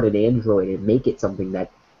can harden Android and make it something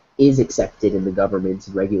that is accepted in the governments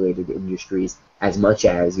and regulated industries as much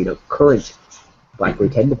as current BlackBerry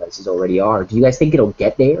 10 devices already are. Do you guys think it'll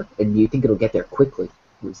get there, and do you think it'll get there quickly?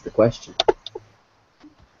 Was the question.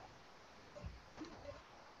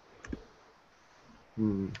 I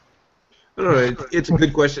don't know. It's a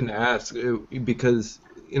good question to ask because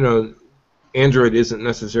Android isn't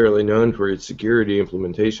necessarily known for its security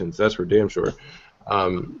implementations. That's for damn sure.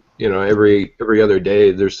 Every other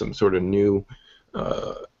day there's some sort of new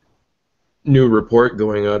report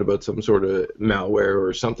going out about some sort of malware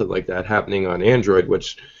or something like that happening on Android,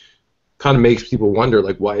 which kind of makes people wonder,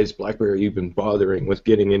 like, why is BlackBerry even bothering with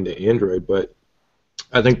getting into Android? But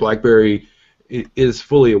I think BlackBerry is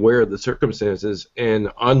fully aware of the circumstances, and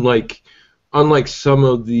unlike some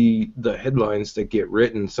of the headlines that get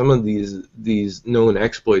written, some of these known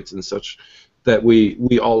exploits and such that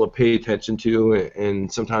we all pay attention to and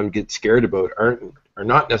sometimes get scared about are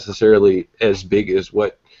not necessarily as big as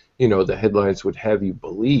what the headlines would have you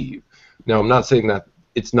believe. Now, I'm not saying that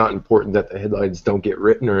it's not important that the headlines don't get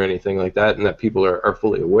written or anything like that, and that people are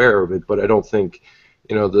fully aware of it. But I don't think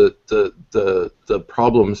the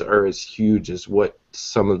problems are as huge as what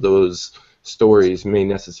some of those stories may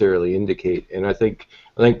necessarily indicate. And I think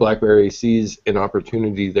BlackBerry sees an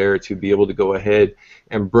opportunity there to be able to go ahead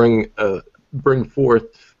and bring forth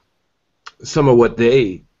some of what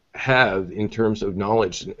they have in terms of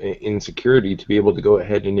knowledge in security to be able to go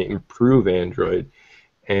ahead and improve Android,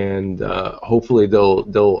 and hopefully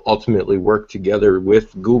they'll ultimately work together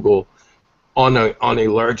with Google on a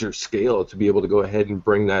larger scale to be able to go ahead and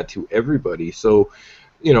bring that to everybody. So,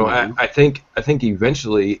 I think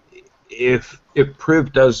eventually, if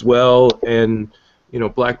Priv does well and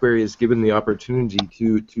BlackBerry is given the opportunity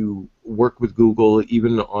to work with Google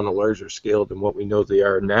even on a larger scale than what we know they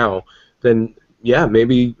are now, then yeah,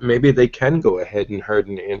 maybe they can go ahead and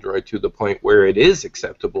harden Android to the point where it is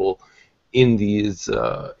acceptable in these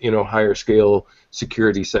higher scale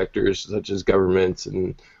security sectors such as governments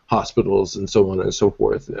and hospitals and so on and so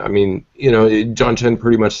forth. I mean, John Chen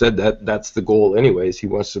pretty much said that that's the goal anyways. He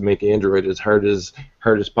wants to make Android as hard as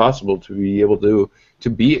possible to be able to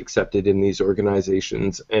be accepted in these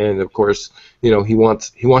organizations, and of course, he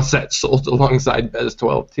wants that sold alongside BES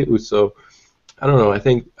 12 too. So I don't know. I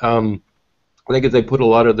think if they put a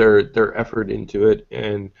lot of their effort into it,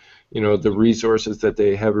 and the resources that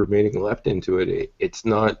they have remaining left into it, it's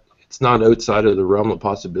not outside of the realm of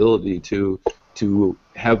possibility to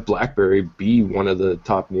have BlackBerry be one of the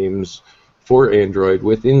top names for Android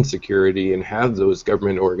within security and have those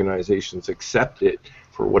government organizations accept it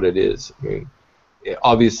for what it is. I mean,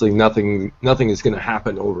 obviously nothing is going to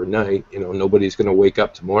happen overnight. Nobody's going to wake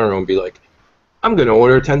up tomorrow and be like, I'm going to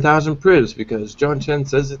order 10,000 Privs because John Chen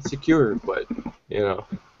says it's secure. But you know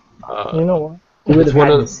what? He would have had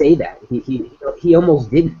to say that. He almost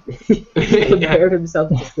didn't. He compared himself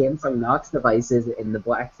to Samsung Knox devices and the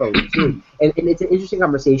Black phone too. And it's an interesting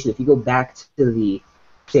conversation. If you go back to the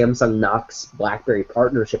Samsung Knox BlackBerry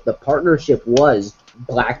partnership, the partnership was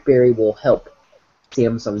BlackBerry will help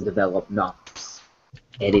Samsung develop Knox,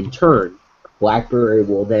 and in turn, BlackBerry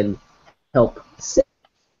will then help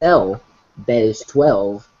sell BES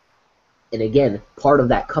 12. And again, part of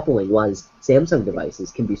that coupling was Samsung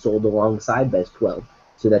devices can be sold alongside BES 12,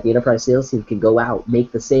 so that the enterprise sales team can go out,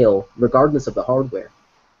 make the sale, regardless of the hardware.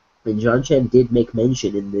 And John Chen did make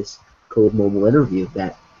mention in this Code Mobile interview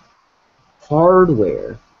that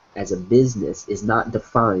hardware as a business is not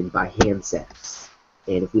defined by handsets.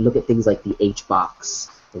 And if we look at things like the HBox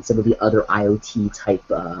and some of the other IoT type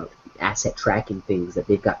asset tracking things that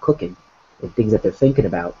they've got cooking and things that they're thinking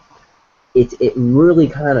about, it really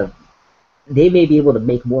kind of, they may be able to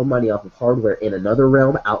make more money off of hardware in another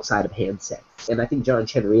realm outside of handsets. And I think John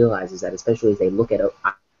Chen realizes that, especially as they look at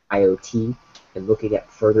IoT and looking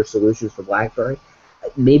at further solutions for BlackBerry.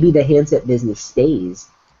 Maybe the handset business stays,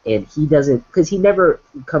 and he doesn't, because he never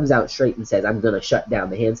comes out straight and says, I'm going to shut down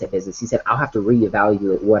the handset business. He said, I'll have to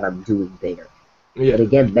reevaluate what I'm doing there. Yeah. But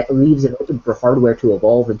again, that leaves it open for hardware to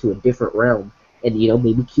evolve into a different realm. And,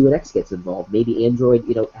 maybe QNX gets involved. Maybe Android,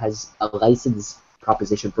 has a license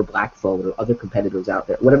proposition for BlackPhone or other competitors out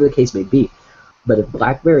there, whatever the case may be. But if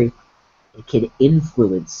BlackBerry can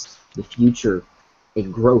influence the future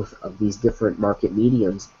and growth of these different market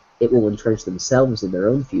mediums, it will entrench themselves in their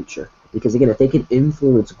own future. Because again, if they can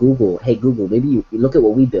influence Google, hey Google, maybe you look at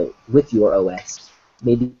what we built with your OS.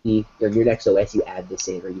 Maybe in your next OS you add this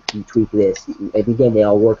in, or you tweak this. And again, they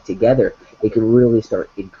all work together. They can really start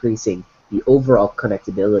increasing the overall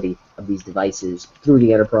connectability of these devices through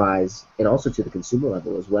the enterprise and also to the consumer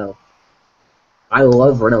level as well. I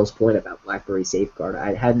love Renell's point about BlackBerry Safeguard.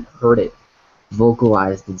 I hadn't heard it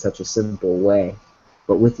vocalized in such a simple way,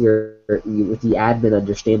 but with the admin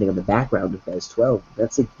understanding of the background of BES 12,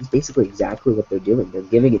 that's basically exactly what they're doing. They're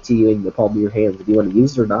giving it to you in the palm of your hands. If you want to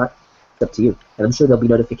use it or not, it's up to you. And I'm sure there'll be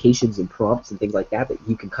notifications and prompts and things like that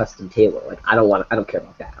you can custom tailor. Like I don't care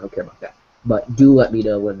about that. I don't care about that. But do let me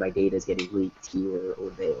know when my data is getting leaked here or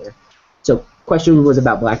there. So, question was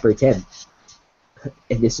about BlackBerry 10,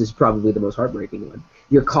 and this is probably the most heartbreaking one.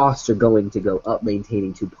 Your costs are going to go up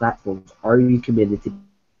maintaining two platforms. Are you committed to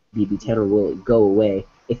BB10, or will it go away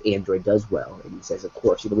if Android does well? And he says, of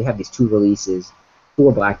course. We have these two releases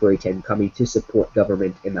for BlackBerry 10 coming to support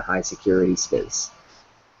government in the high security space.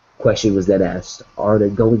 Question was then asked, are there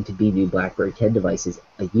going to be new BlackBerry 10 devices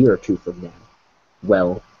a year or two from now?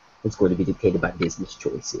 Well, it's going to be dictated by business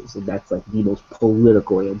choices, and that's like the most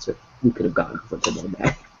political answer we could have gotten from him on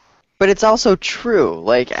that. But it's also true.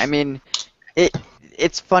 Like, I mean,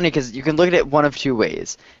 it's funny because you can look at it one of two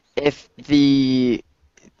ways. If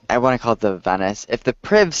I want to call it the Venice, if the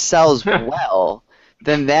Priv sells well,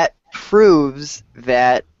 then that proves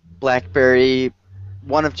that BlackBerry,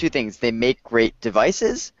 one of two things, they make great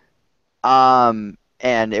devices, and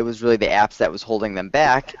it was really the apps that was holding them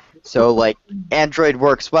back. So, like, Android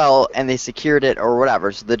works well, and they secured it or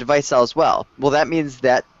whatever, so the device sells well. Well, that means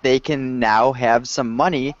that they can now have some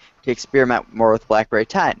money to experiment more with BlackBerry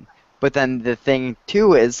 10. But then the thing,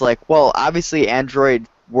 too, is, like, well, obviously Android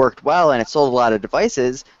worked well, and it sold a lot of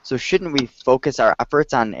devices, so shouldn't we focus our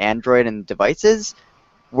efforts on Android and devices?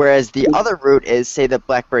 Whereas the other route is, say that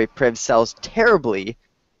BlackBerry Priv sells terribly,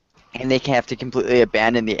 and they can have to completely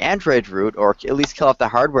abandon the Android route, or at least kill off the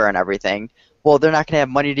hardware and everything. Well, they're not going to have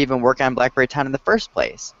money to even work on BlackBerry 10 in the first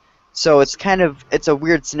place. So it's a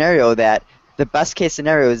weird scenario that the best case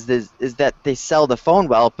scenario is that they sell the phone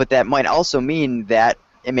well, but that might also mean that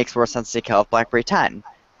it makes more sense to kill off BlackBerry 10.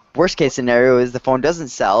 Worst case scenario is the phone doesn't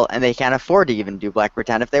sell and they can't afford to even do BlackBerry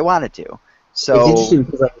 10 if they wanted to. So it's interesting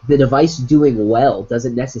because like the device doing well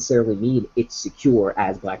doesn't necessarily mean it's secure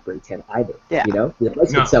as BlackBerry 10 either. Yeah. You know, the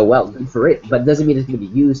device No. can sell well, good for it, but it doesn't mean it's going to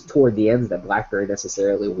be used toward the ends that BlackBerry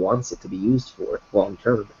necessarily wants it to be used for long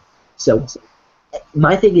term. So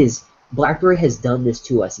my thing is, BlackBerry has done this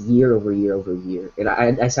to us year over year over year, and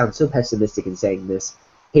I sound so pessimistic in saying this.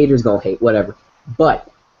 Haters gonna hate, whatever.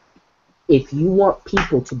 But if you want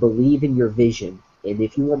people to believe in your vision, and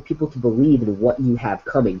if you want people to believe in what you have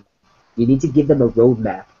coming, you need to give them a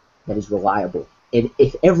roadmap that is reliable. And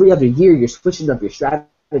if every other year you're switching up your strategy,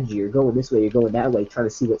 you're going this way, you're going that way, trying to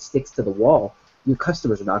see what sticks to the wall, your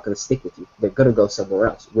customers are not going to stick with you. They're going to go somewhere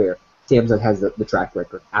else, where Samsung has the track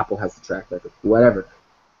record, Apple has the track record, whatever.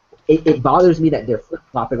 It bothers me that they're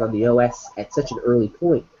flip-flopping on the OS at such an early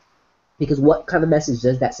point, because what kind of message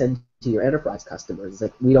does that send to your enterprise customers? It's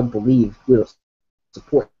like, we don't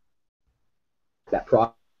support that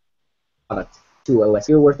product to OS.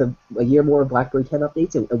 You're worth a year more of BlackBerry 10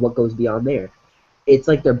 updates, and what goes beyond there. It's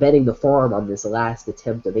like they're betting the farm on this last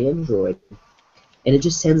attempt of Android, and it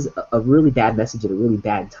just sends a really bad message at a really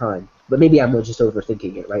bad time. But maybe I'm just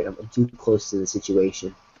overthinking it, right? I'm too close to the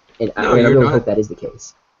situation, and I really hope that is the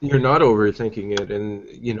case. You're not overthinking it, and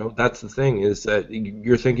you know that's the thing, is that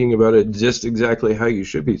you're thinking about it just exactly how you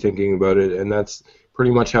should be thinking about it, and that's pretty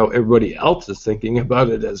much how everybody else is thinking about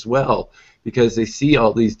it as well, because they see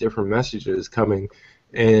all these different messages coming,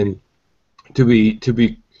 and to be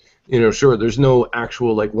sure, there's no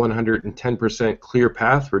actual like 110% clear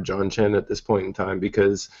path for John Chen at this point in time,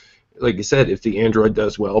 because like you said, if the Android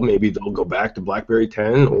does well, maybe they'll go back to BlackBerry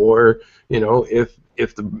 10, or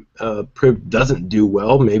if the Priv doesn't do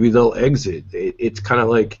well, maybe they'll exit. It's kind of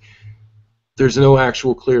like there's no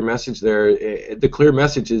actual clear message there. The clear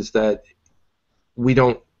message is that we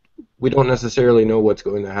don't necessarily know what's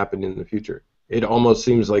going to happen in the future. It almost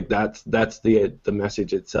seems like that's the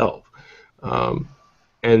message itself. And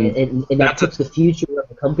that puts the future of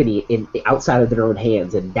the company outside of their own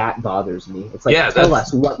hands, and that bothers me. It's like, tell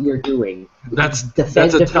us what you're doing. That's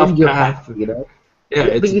a tough your path. you know.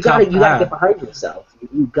 Yeah, but you gotta get behind yourself.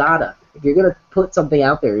 You gotta, if you're gonna put something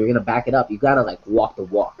out there, you're gonna back it up. You gotta like walk the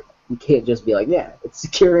walk. You can't just be like, yeah, it's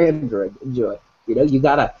secure Android, enjoy. You know, you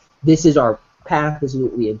gotta. This is our path. This is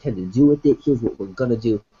what we intend to do with it. Here's what we're gonna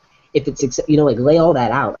do. If it's like lay all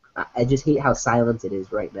that out. I just hate how silent it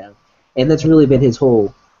is right now, and that's really been his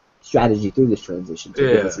whole strategy through this transition, to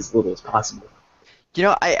get us as little as possible. You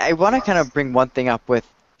know, I want to kind of bring one thing up with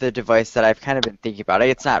the device that I've kind of been thinking about.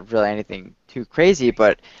 It's not really anything too crazy,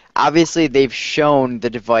 but obviously they've shown the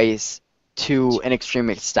device to an extreme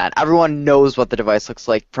extent. Everyone knows what the device looks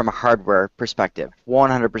like from a hardware perspective,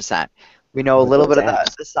 100%. We know a little bit of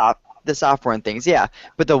the software and things, yeah.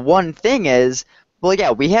 But the one thing is, well, yeah,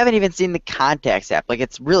 we haven't even seen the Contacts app. Like,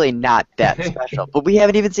 it's really not that special. But we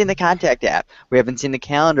haven't even seen the Contact app. We haven't seen the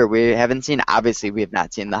calendar. We haven't seen, obviously, we have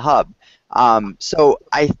not seen the hub. So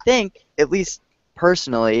I think, at least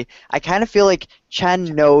personally, I kind of feel like Chen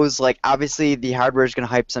knows, like, obviously the hardware is going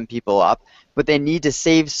to hype some people up, but they need to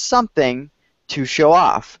save something to show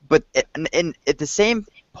off. But at the same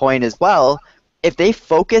point as well, if they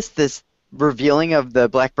focus this revealing of the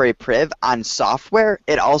BlackBerry Priv on software,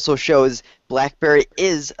 it also shows BlackBerry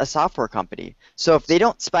is a software company. So if they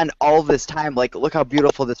don't spend all this time, like, look how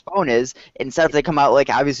beautiful this phone is, instead if they come out, like,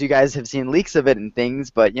 obviously you guys have seen leaks of it and things,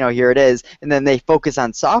 but, here it is, and then they focus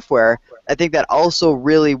on software, I think that also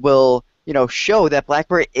really will, show that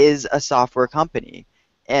BlackBerry is a software company.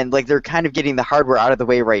 And, like, they're kind of getting the hardware out of the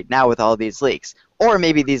way right now with all these leaks. Or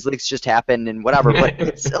maybe these leaks just happened and whatever, but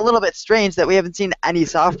it's a little bit strange that we haven't seen any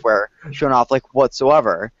software shown off, like,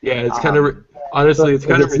 whatsoever. Yeah, it's kind of, honestly, it's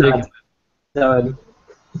kind of ridiculous.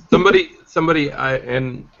 Somebody,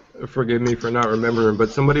 and forgive me for not remembering, but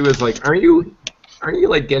somebody was like, aren't you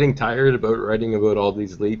like getting tired about writing about all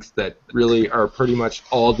these leaks that really are pretty much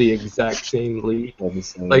all the exact same leak?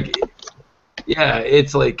 Like, yeah,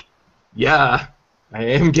 it's like, yeah, I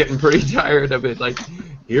am getting pretty tired of it. Like,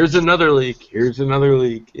 here's another leak, here's another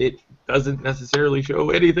leak. It doesn't necessarily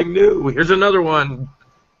show anything new. Here's another one.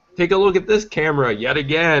 Take a look at this camera yet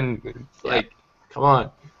again. It's like, come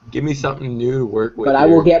on, give me something new to work with. But I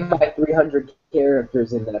will get my 300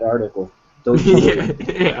 characters in that article. Don't you worry.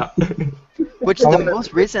 Yeah. Which the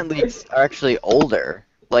most recent leaks are actually older.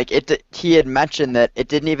 Like, he had mentioned that it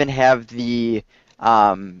didn't even have the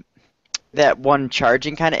that one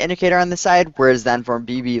charging kind of indicator on the side, whereas then from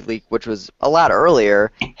BB leak, which was a lot earlier,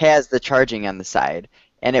 has the charging on the side.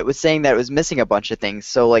 And it was saying that it was missing a bunch of things.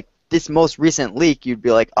 So, like, this most recent leak, you'd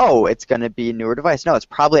be like, oh, it's going to be a newer device. No, it's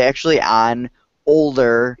probably actually on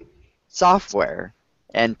older software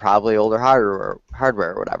and probably older hardware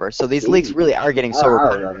or whatever. So these leaks really are getting so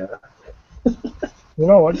repetitive. You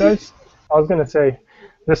know what, guys? I was gonna say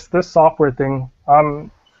this software thing.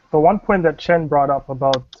 The one point that Chen brought up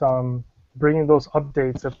about bringing those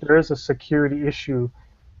updates, if there is a security issue,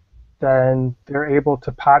 then they're able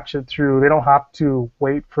to patch it through. They don't have to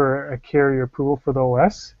wait for a carrier approval for the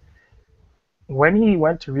OS. When he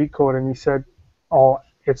went to Recode and he said, "Oh,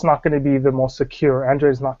 it's not going to be the most secure.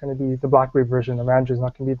 Android is not going to be the BlackBerry version of Android is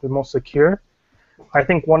not going to be the most secure." I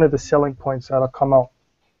think one of the selling points that'll come out,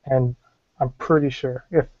 and I'm pretty sure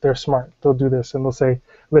if they're smart, they'll do this and they'll say,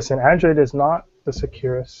 "Listen, Android is not the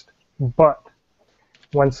securest, but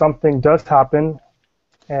when something does happen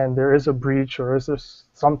and there is a breach or is there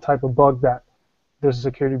some type of bug that there's a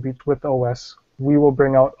security breach with OS, we will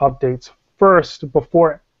bring out updates first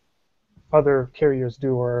before other carriers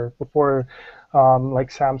do or before like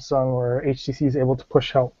Samsung or HTC is able to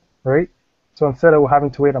push out, right? So instead of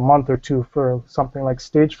having to wait a month or two for something like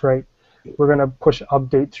stage fright, we're going to push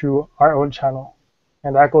update through our own channel."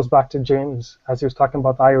 And that goes back to James, as he was talking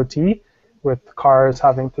about the IoT, with cars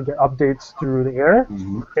having to get updates through the air.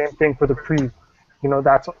 Mm-hmm. Same thing for the pre. You know,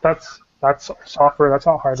 that's software, that's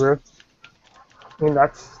not hardware. I mean,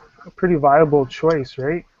 that's a pretty viable choice,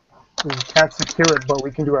 right? We can't secure it, but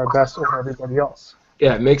we can do our best over everybody else.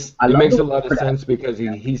 Yeah, it makes I it love makes the- a lot of sense because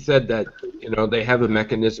he said that they have a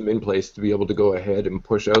mechanism in place to be able to go ahead and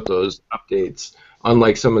push out those updates,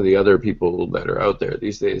 unlike some of the other people that are out there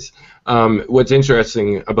these days. What's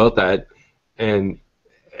interesting about that, and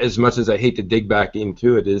as much as I hate to dig back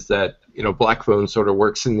into it, is that BlackPhone sort of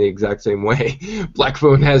works in the exact same way.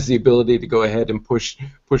 BlackPhone has the ability to go ahead and push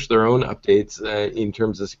their own updates in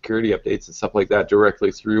terms of security updates and stuff like that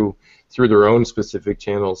directly through their own specific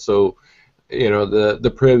channels. So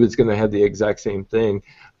the Priv is going to have the exact same thing,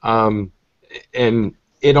 and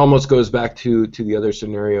it almost goes back to the other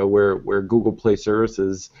scenario where Google Play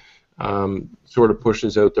Services sort of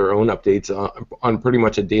pushes out their own updates on pretty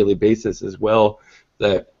much a daily basis as well,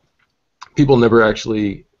 that people never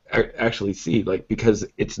actually see, like, because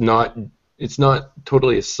it's not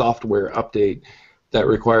totally a software update that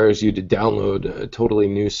requires you to download a totally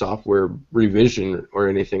new software revision or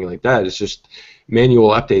anything like that. It's just manual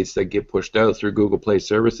updates that get pushed out through Google Play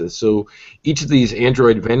Services. So each of these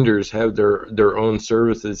Android vendors have their own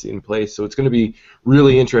services in place. So it's going to be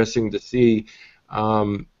really interesting to see,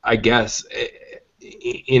 I guess,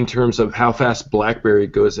 in terms of how fast BlackBerry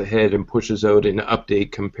goes ahead and pushes out an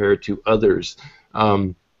update compared to others.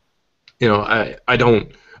 I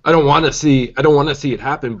don't want to see it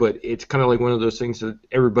happen, but it's kind of like one of those things that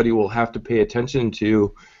everybody will have to pay attention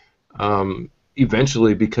to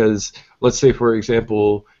eventually, because let's say, for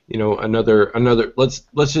example, another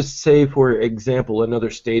let's just say, for example,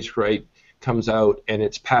 another stage fright comes out and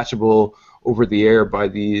it's patchable over the air by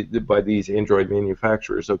these Android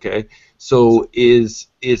manufacturers. Okay, so is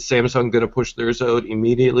Samsung going to push theirs out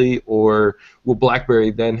immediately, or will BlackBerry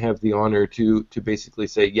then have the honor to basically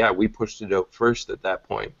say, yeah, we pushed it out first at that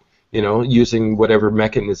point? Using whatever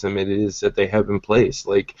mechanism it is that they have in place.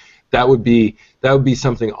 Like, that would be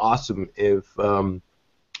something awesome if some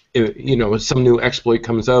new exploit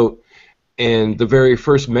comes out and the very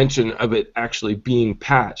first mention of it actually being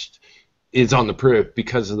patched is on the Priv,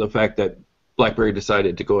 because of the fact that BlackBerry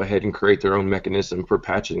decided to go ahead and create their own mechanism for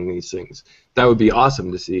patching these things. That would be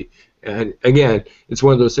awesome to see. And again, it's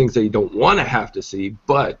one of those things that you don't want to have to see,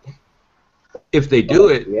 but if they do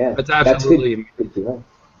it, Yeah, that's absolutely good to know.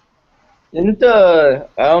 Didn't I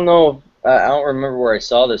don't know, I don't remember where I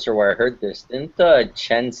saw this or where I heard this. Didn't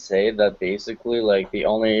Chen say that basically, like, the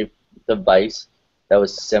only device that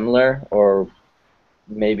was similar or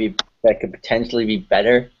maybe that could potentially be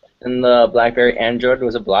better than the BlackBerry Android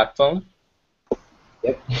was a BlackPhone?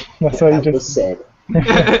 Yep. That's what you That was just said. For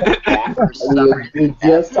we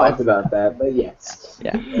just talked about that, but yes.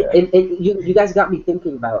 Yeah. And you guys got me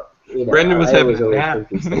thinking about, Brendan was I having always a nap.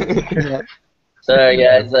 think these things. Sorry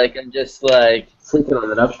guys, like, I'm just like, Sleeping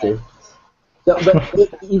on an upstairs. So,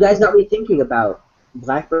 but you guys got me thinking about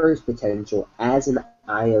BlackBerry's potential as an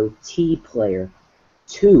IoT player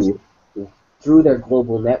to, through their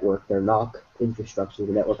global network, their NOC infrastructure,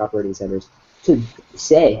 the network operating centers, to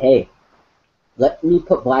say, hey, let me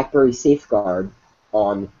put BlackBerry Safeguard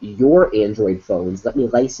on your Android phones, let me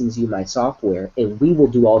license you my software, and we will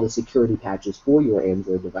do all the security patches for your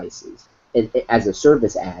Android devices, and as a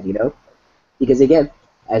service ad, Because again,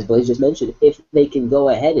 as Blaze just mentioned, if they can go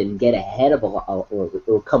ahead and get ahead of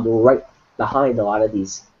or come right behind a lot of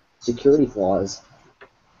these security flaws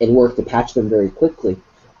and work to patch them very quickly,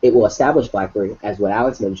 it will establish BlackBerry, as what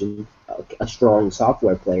Alex mentioned, a strong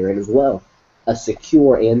software player, and as well a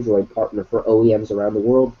secure Android partner for OEMs around the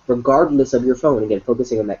world, regardless of your phone. Again,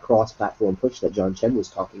 focusing on that cross-platform push that John Chen was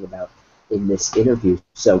talking about. in this interview.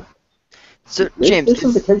 So James, there's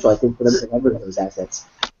some potential, I think, for them to leverage those assets.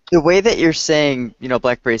 the way that you're saying,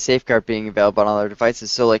 BlackBerry Safeguard being available on all their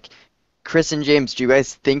devices, so like Chris and James, do you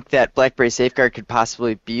guys think that BlackBerry Safeguard could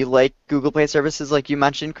possibly be like Google Play services like you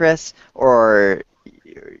mentioned, Chris? Or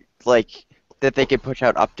like that they could push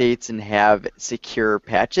out updates and have secure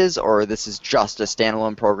patches, or this is just a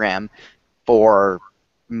standalone program for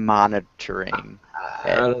monitoring?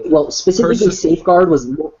 Well, specifically Safeguard was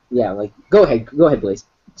more, go ahead, Blaze.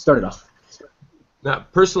 Start it off. Now,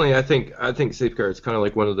 personally, I think Safeguard is kind of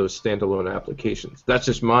like one of those standalone applications. That's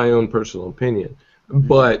just my own personal opinion.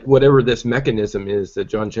 But whatever this mechanism is that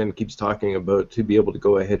John Chen keeps talking about to be able to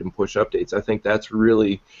go ahead and push updates, I think that's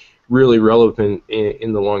really, really relevant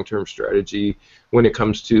in the long-term strategy when it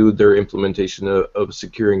comes to their implementation of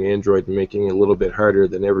securing Android and making it a little bit harder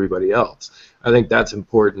than everybody else. I think that's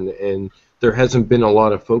important, and there hasn't been a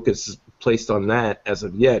lot of focus placed on that as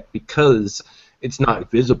of yet because it's not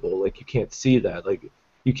visible. Like, you can't see that. Like,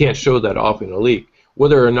 you can't show that off in a leak.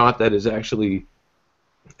 Whether or not that is actually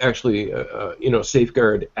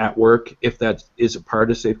Safeguard at work, if that is a part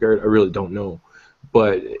of Safeguard, I really don't know.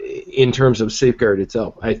 But in terms of Safeguard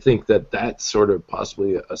itself, I think that that's sort of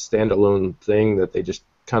possibly a standalone thing that they just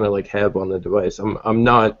kind of like have on the device. I'm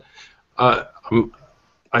not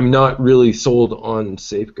really sold on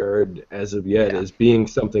Safeguard as of yet as being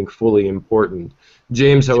something fully important.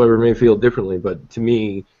 James, however, may feel differently, but to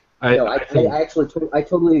me, I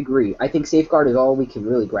totally agree. I think Safeguard is all we can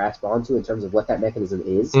really grasp onto in terms of what that mechanism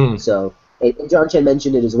is. So, and John Chen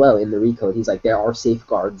mentioned it as well in the recode. He's like, there are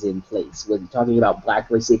safeguards in place. When talking about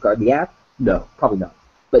BlackBerry Safeguard, the app, no, probably not.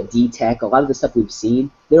 But DTEC, a lot of the stuff we've seen,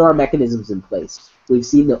 there are mechanisms in place. We've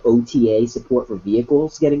seen the OTA support for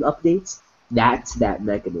vehicles getting updates. That's that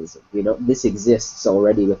mechanism. This exists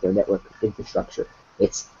already with their network infrastructure.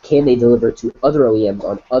 It's, can they deliver it to other OEMs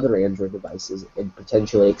on other Android devices and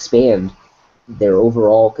potentially expand their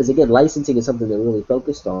overall, because again, licensing is something they're really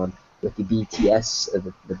focused on with the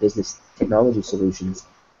BTS, the Business Technology Solutions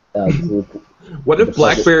group. What if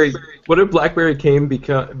BlackBerry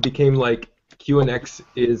became like QNX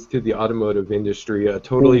is to the automotive industry,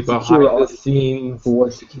 totally behind the scenes for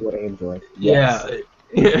secure Android? Yes. Yeah.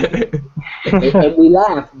 and we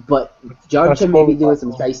laugh, but John Chen may be doing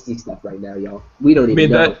some shiesty stuff right now, y'all. We don't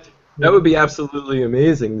even know. That would be absolutely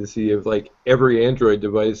amazing to see if like every Android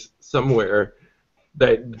device somewhere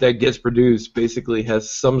that gets produced basically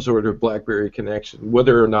has some sort of BlackBerry connection,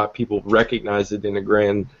 whether or not people recognize it in a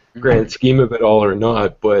grand scheme of it all or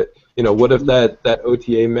not. But what if that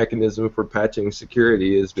OTA mechanism for patching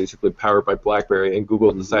security is basically powered by BlackBerry, and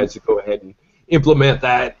Google decides to go ahead and implement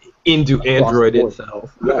that into Android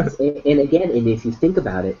itself? Yes, and again, if you think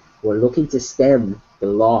about it, we're looking to stem the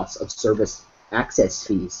loss of service access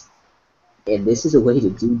fees. And this is a way to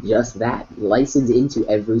do just that. License into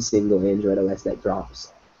every single Android OS that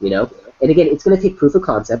drops. And again, it's going to take proof of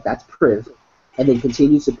concept, that's PRIV, and then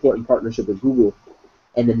continued support and partnership with Google.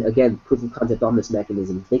 And then again, proof of concept on this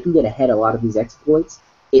mechanism. If they can get ahead of a lot of these exploits,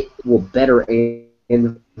 it will better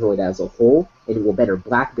Android as a whole, and it will better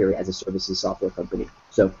BlackBerry as a services software company.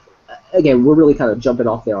 So, again, we're really kind of jumping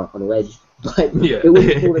off there on a ledge, but it would be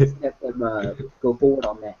cool to let them go forward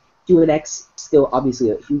on that. QNX still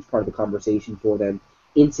obviously a huge part of the conversation for them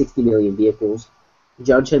in 60 million vehicles.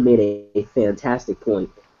 John Chen made a fantastic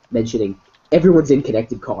point mentioning everyone's in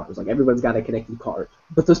connected cars. Like, everyone's got a connected car,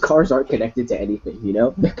 but those cars aren't connected to anything,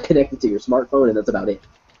 They're connected to your smartphone, and that's about it.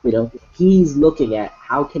 He's looking at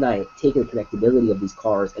how can I take the connectability of these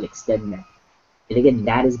cars and extend that. And again,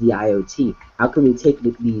 that is the IoT. How can we take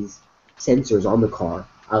these sensors on the car,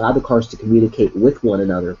 allow the cars to communicate with one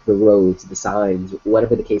another, the roads, the signs,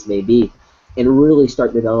 whatever the case may be, and really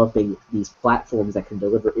start developing these platforms that can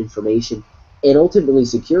deliver information and ultimately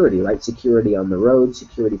security, right? Security on the road,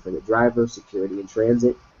 security for the driver, security in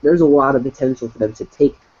transit. There's a lot of potential for them to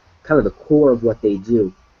take kind of the core of what they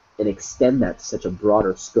do and extend that to such a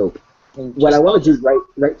broader scope. What I want to do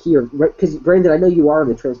right here, because Brandon, I know you are on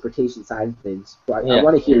the transportation side of things, so I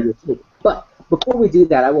want to hear your take. But before we do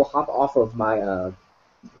that, I will hop off of my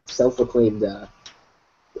self-proclaimed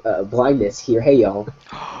blindness here. Hey, y'all.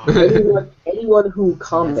 Anyone who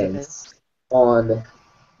comments on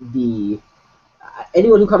the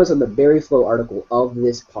Berryflow article of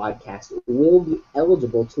this podcast will be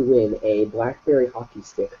eligible to win a BlackBerry hockey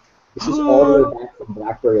stick. This is all the way back from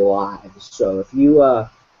BlackBerry Live. So if you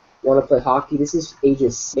want to play hockey, this is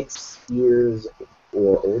ages 6 years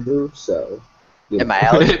or older. So am I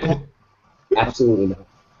eligible? Absolutely not.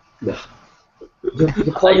 No.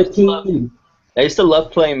 You're part of the team. I used to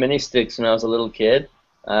love playing mini sticks when I was a little kid.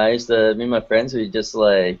 Me and my friends, we just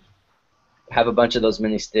like have a bunch of those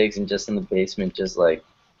mini Stigs and just in the basement just like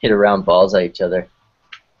hit around balls at each other.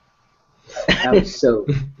 That was so.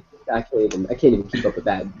 I can't even keep up with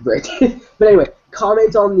that. But anyway,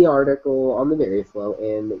 comment on the article on the VariFlow,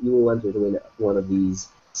 and you will enter to win one of these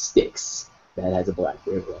sticks that has a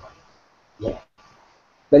BlackBerry logo. Yeah.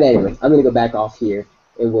 But anyway, I'm gonna go back off here,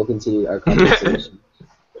 and we'll continue our conversation.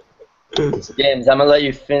 James, I'm gonna let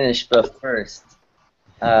you finish, but first,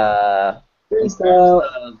 in terms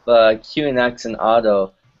of QNX and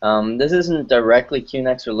Auto, this isn't directly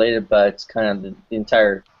QNX related, but it's kind of the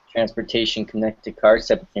entire transportation connected cars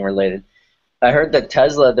type of thing related. I heard that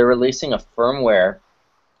Tesla, they're releasing a firmware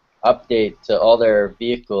update to all their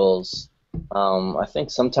vehicles, I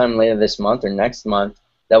think sometime later this month or next month,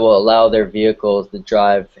 that will allow their vehicles to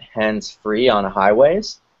drive hands-free on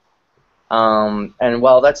highways. And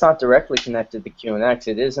while that's not directly connected to QNX,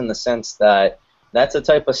 it is in the sense that that's the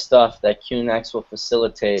type of stuff that QNX will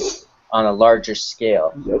facilitate on a larger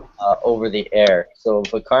scale over the air. So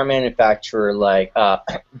if a car manufacturer like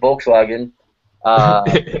Volkswagen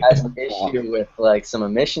has an issue with like some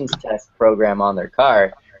emissions test program on their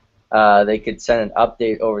car, they could send an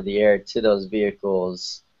update over the air to those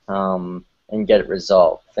vehicles and get it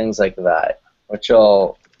resolved. Things like that, which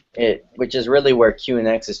is really where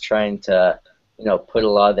QNX is trying to, put a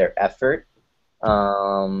lot of their effort.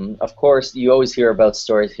 Of course, you always hear about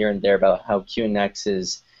stories here and there about how QNX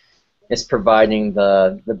is providing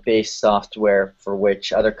the base software for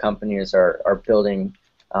which other companies are building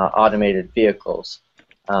automated vehicles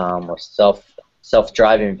or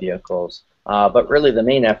self-driving vehicles. But really the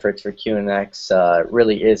main efforts for QNX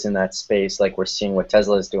really is in that space, like we're seeing what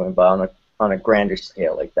Tesla is doing, but on a grander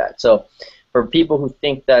scale like that. So for people who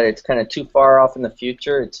think that it's kind of too far off in the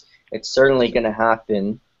future, it's certainly going to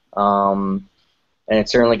happen, and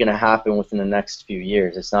it's certainly going to happen within the next few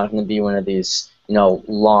years. It's not going to be one of these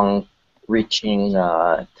long-reaching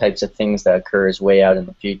types of things that occurs way out in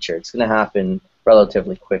the future. It's going to happen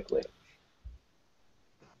relatively quickly.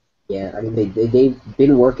 Yeah, I mean, they've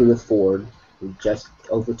been working with Ford, who just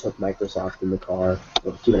overtook Microsoft in the car,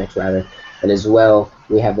 or QNX rather, and as well,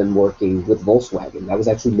 we have them working with Volkswagen. That was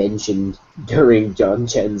actually mentioned during John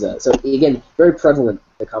Chenza. So again, very prevalent,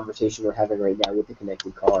 the conversation we're having right now with the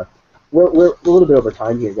connected car. We're a little bit over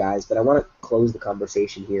time here, guys, but I want to close the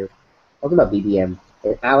conversation here talking about BBM.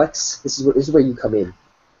 And Alex, this is where you come in.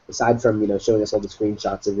 Aside from showing us all the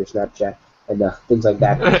screenshots of your Snapchat and things like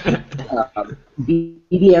that,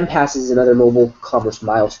 BBM passes another mobile commerce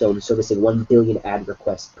milestone, servicing 1 billion ad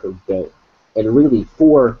requests per day. And really,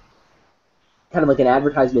 for kind of like an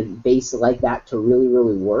advertisement base like that to really,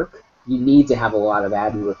 really work, you need to have a lot of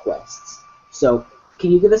ad requests. So,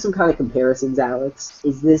 can you give us some kind of comparisons, Alex?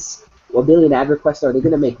 Is this 1 billion ad requests, are they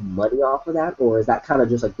going to make money off of that, or is that kind of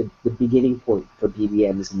just like the beginning point for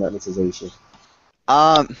BBM's monetization?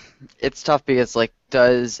 It's tough because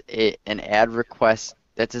does an ad request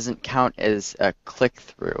that doesn't count as a click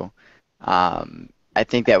through? I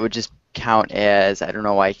think that would just count as, I don't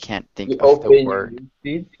know why I can't think of the word.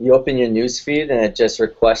 You open your newsfeed and it just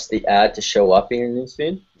requests the ad to show up in your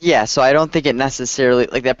newsfeed? Yeah, so I don't think it necessarily,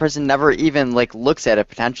 that person never even looks at it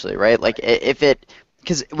potentially, right?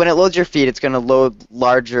 Because when it loads your feed, it's going to load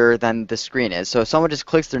larger than the screen is. So if someone just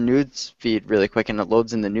clicks their news feed really quick and it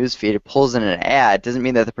loads in the news feed, it pulls in an ad, doesn't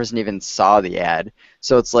mean that the person even saw the ad.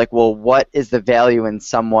 So it's well, what is the value in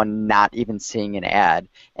someone not even seeing an ad?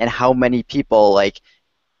 And how many people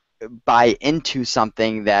buy into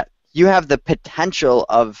something that you have the potential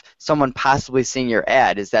of someone possibly seeing your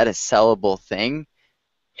ad? Is that a sellable thing?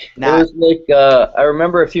 It was I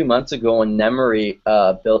remember a few months ago when Nemery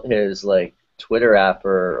built his Twitter app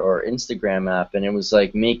or Instagram app, and it was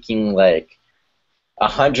making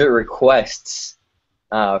 100 requests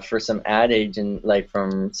for some ad agent,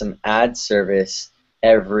 from some ad service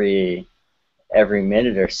every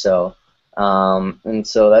minute or so. And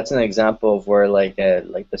so that's an example of where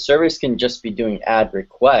the service can just be doing ad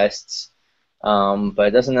requests, but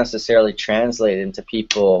it doesn't necessarily translate into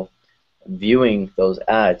people viewing those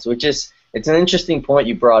ads, which is, it's an interesting point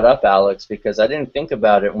you brought up, Alex, because I didn't think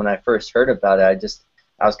about it when I first heard about it.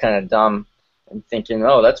 I was kind of dumb and thinking,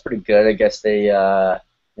 oh, that's pretty good. I guess they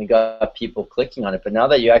got people clicking on it. But now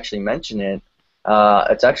that you actually mention it,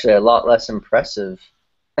 it's actually a lot less impressive.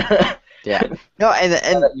 Yeah. No, and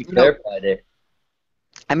that you clarified it.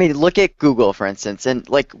 I mean, look at Google, for instance, and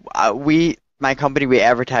my company, we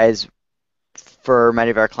advertise for many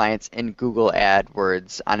of our clients in Google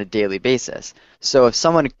AdWords on a daily basis. So if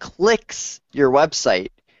someone clicks your website,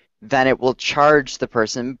 then it will charge the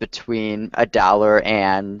person between $1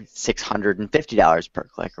 and $650 per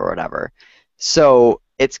click or whatever. So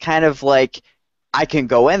it's kind of I can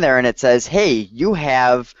go in there and it says, hey, you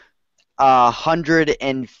have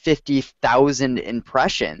 150,000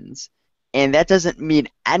 impressions, and that doesn't mean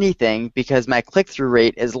anything because my click-through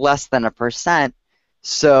rate is less than 1%.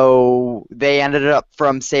 So they ended up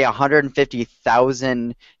from, say,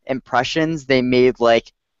 150,000 impressions, they made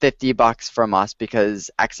like $50 from us because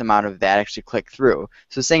X amount of that actually clicked through.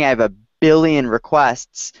 So saying I have a billion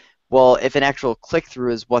requests, well, if an actual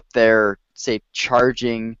click-through is what they're, say,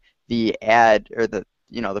 charging the ad or the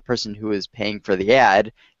person who is paying for the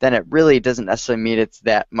ad, then it really doesn't necessarily mean it's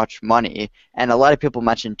that much money. And a lot of people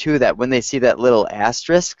mention too that when they see that little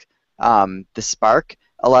asterisk, the spark,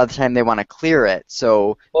 a lot of the time they want to clear it.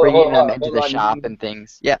 So bringing them into the shop and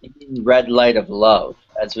things. Yeah. Red Light of Love,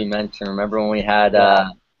 as we mentioned. Remember when we had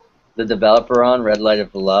the developer on Red Light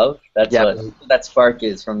of Love? That's what that Spark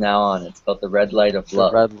is from now on. It's called the Red Light of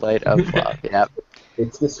Love. The Red Light of Love. Yep.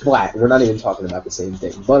 It's the Splat. We're not even talking about the same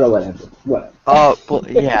thing, but whatever. Oh, well,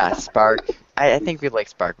 yeah, Spark. I think we like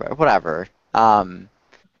Spark, but whatever. But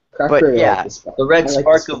yeah, the Red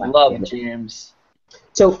Spark of Love, James.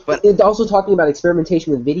 So, it's also talking about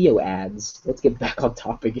experimentation with video ads. Let's get back on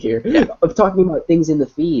topic here. Yeah. Of talking about things in the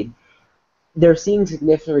feed. They're seeing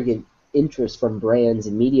significant interest from brands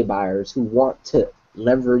and media buyers who want to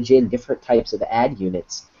leverage in different types of ad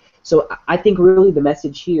units. So I think really the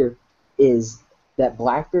message here is that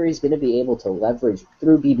BlackBerry is going to be able to leverage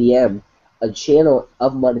through BBM a channel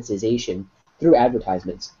of monetization through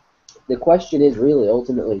advertisements. The question is really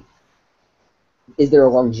ultimately, is there a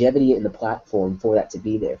longevity in the platform for that to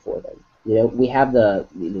be there for them? We have the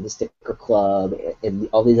sticker club and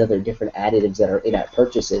all these other different additives that are in-app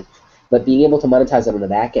purchases, but being able to monetize them on the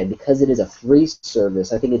back end, because it is a free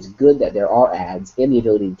service, I think it's good that there are ads and the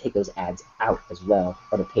ability to take those ads out as well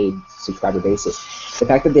on a paid subscriber basis. The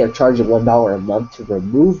fact that they are charging $1 a month to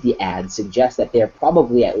remove the ads suggests that they're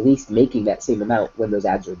probably at least making that same amount when those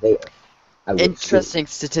ads are there. Interesting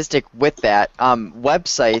statistic with that.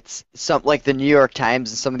 Websites, like the New York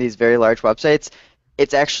Times and some of these very large websites,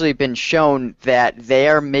 it's actually been shown that they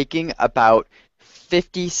are making about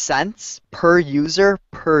 50 cents per user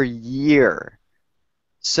per year.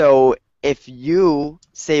 So if you,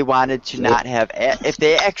 say, wanted to not have if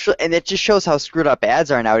they actually, and it just shows how screwed up ads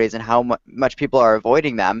are nowadays and how much people are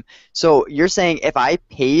avoiding them. So you're saying if I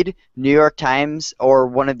paid New York Times or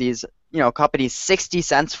one of these companies 60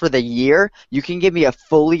 cents for the year, you can give me a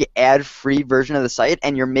fully ad-free version of the site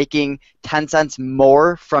and you're making 10 cents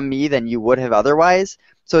more from me than you would have otherwise.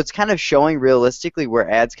 So it's kind of showing realistically where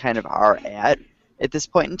ads kind of are at this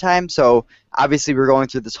point in time. So obviously we're going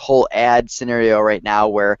through this whole ad scenario right now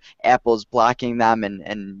where Apple's blocking them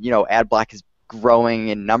and ad block is growing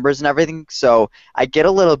in numbers and everything. So I get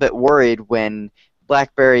a little bit worried when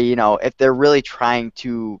BlackBerry, if they're really trying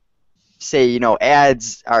to say,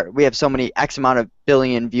 ads we have so many X amount of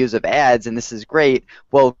billion views of ads and this is great.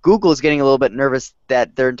 Well, Google's getting a little bit nervous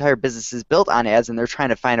that their entire business is built on ads and they're trying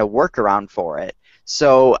to find a workaround for it.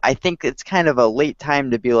 So I think it's kind of a late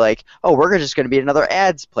time to be like, oh, we're just going to be another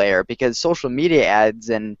ads player, because social media ads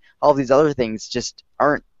and all these other things just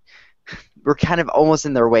aren't, we're kind of almost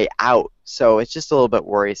in their way out. So it's just a little bit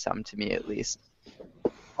worrisome to me, at least.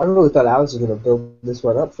 I really thought Alex was going to build this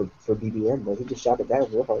one up for BBM, but he just shot it down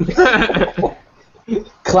real hard.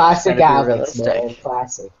 Classic Alex, man.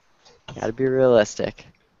 Classic. Gotta be realistic.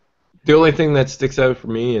 The only thing that sticks out for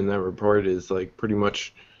me in that report is like pretty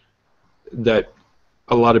much that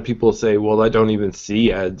a lot of people say, well, I don't even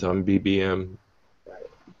see ads on BBM.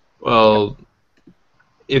 Well,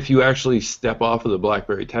 if you actually step off of the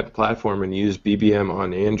BlackBerry Tech platform and use BBM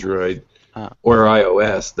on Android or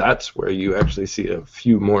iOS, that's where you actually see a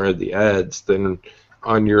few more of the ads than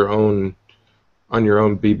on your own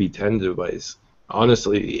BB10 device.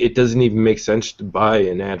 Honestly, it doesn't even make sense to buy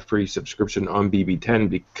an ad-free subscription on BB10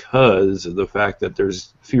 because of the fact that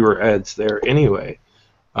there's fewer ads there anyway.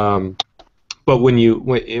 But when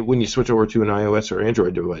you switch over to an iOS or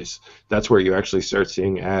Android device, that's where you actually start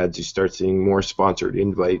seeing ads. You start seeing more sponsored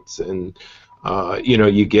invites, and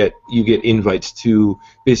you get invites to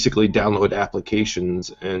basically download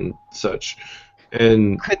applications and such.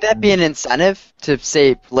 And could that be an incentive to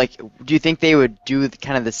say, like, do you think they would do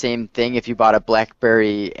kind of the same thing if you bought a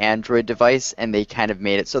BlackBerry Android device and they kind of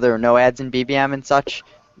made it so there were no ads in BBM and such?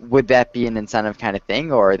 Would that be an incentive kind of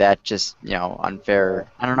thing, or that just, unfair?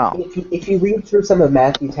 I don't know. If you read through some of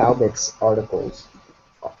Matthew Talbot's articles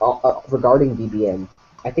regarding BBM,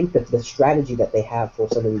 I think that the strategy that they have for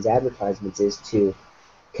some of these advertisements is to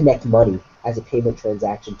connect money as a payment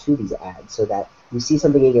transaction to these ads, so that you see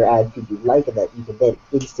something in your ad feed you like and that you can then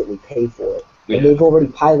instantly pay for it. And they've already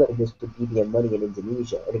piloted this with BBM Money in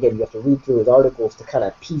Indonesia. And again, you have to read through his articles to kind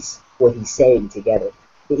of piece what he's saying together.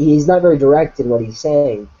 He's not very direct in what he's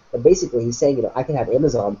saying, but basically he's saying, I can have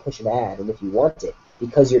Amazon push an ad, and if you want it,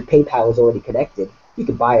 because your PayPal is already connected, you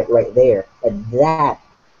can buy it right there. And that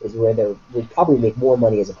is where they'll probably make more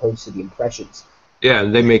money as opposed to the impressions. Yeah,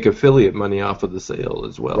 and they make affiliate money off of the sale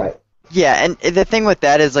as well. Right. Yeah, and the thing with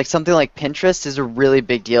that is like something like Pinterest is a really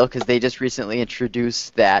big deal because they just recently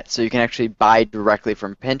introduced that, so you can actually buy directly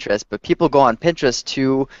from Pinterest. But people go on Pinterest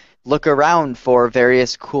to look around for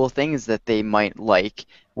various cool things that they might like.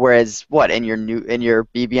 Whereas, in your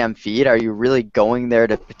BBM feed, are you really going there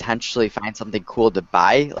to potentially find something cool to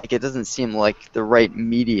buy? Like, it doesn't seem like the right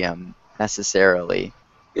medium necessarily.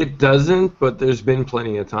 It doesn't, but there's been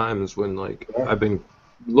plenty of times when I've been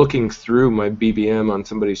looking through my BBM on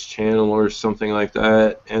somebody's channel or something like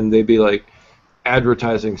that, and they'd be like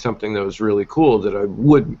advertising something that was really cool that I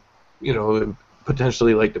would,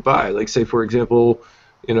 potentially like to buy. Like, say for example,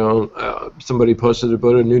 somebody posted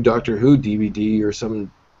about a new Doctor Who DVD or something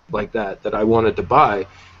like that I wanted to buy.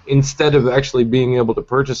 Instead of actually being able to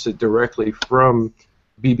purchase it directly from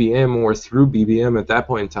BBM or through BBM at that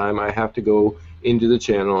point in time, I have to go into the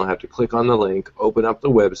channel, I have to click on the link, open up the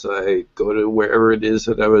website, go to wherever it is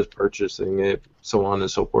that I was purchasing it, so on and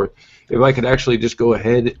so forth. If I could actually just go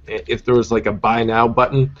ahead, if there was like a buy now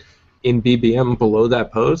button in BBM below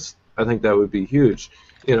that post, I think that would be huge.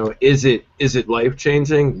 Is it life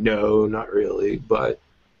changing? No, not really, but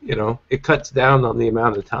it cuts down on the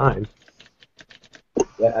amount of time.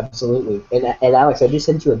 Yeah, absolutely. And Alex, I just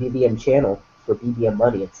sent you a BBM channel for BBM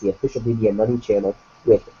Money. It's the official BBM Money channel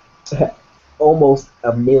with almost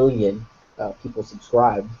 1 million people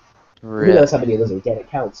subscribed. Really? Who knows how many of those are dead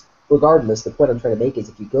accounts? Regardless, the point I'm trying to make is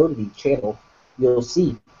if you go to the channel, you'll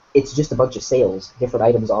see it's just a bunch of sales, different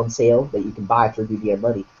items on sale that you can buy through BBM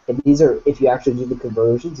Money. And these are, if you actually do the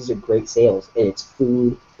conversions, these are great sales. And it's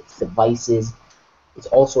food, it's devices, it's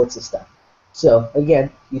all sorts of stuff. So,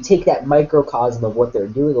 again, you take that microcosm of what they're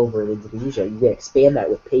doing over in Indonesia, you expand that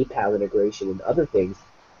with PayPal integration and other things,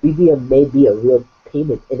 BBM may be a real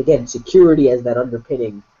payment. And again, security as that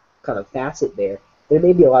underpinning kind of facet there, there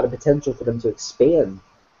may be a lot of potential for them to expand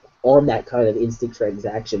on that kind of instant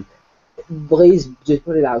transaction. Blaze just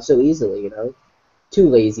put it out so easily, Too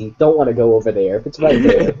lazy, don't want to go over there. If it's right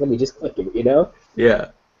there, let me just click it,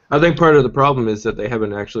 Yeah. I think part of the problem is that they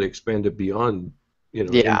haven't actually expanded beyond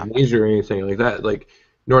Indonesia or anything like that. Like,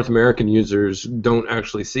 North American users don't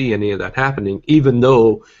actually see any of that happening, even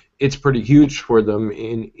though it's pretty huge for them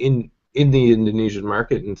in the Indonesian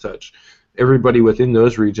market and such. Everybody within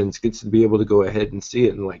those regions gets to be able to go ahead and see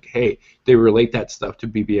it and hey, they relate that stuff to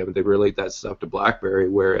BBM, they relate that stuff to BlackBerry,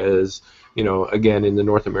 whereas, again, in the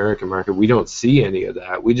North American market, we don't see any of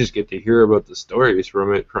that. We just get to hear about the stories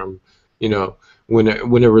from it from,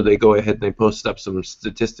 whenever they go ahead and they post up some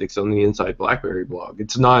statistics on the Inside BlackBerry blog.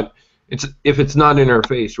 If it's not in our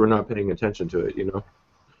face, we're not paying attention to it,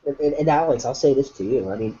 And Alex, I'll say this to you.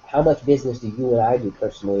 I mean, how much business do you and I do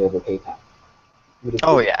personally over PayPal?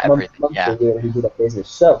 Everything. Yeah. We do that business.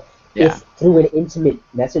 So, if through an intimate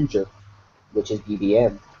messenger, which is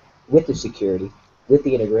BBM, with the security, with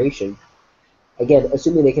the integration, again,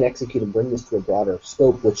 assuming they can execute and bring this to a broader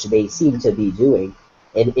scope, which they seem to be doing,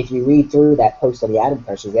 and if you read through that post on the ad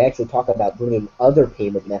impressions, they actually talk about bringing other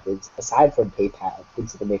payment methods aside from PayPal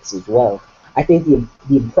into the mix as well. I think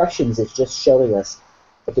the impressions is just showing us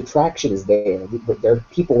that the traction is there. There are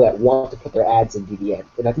people that want to put their ads in BBM,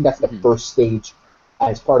 and I think that's the first stage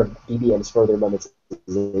as part of BBM's further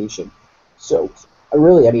monetization. So,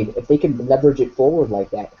 really, if they can leverage it forward like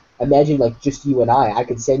that, imagine just you and I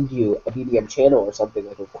could send you a BBM channel or something,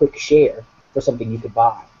 like a quick share for something you could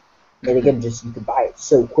buy. And again, you can buy it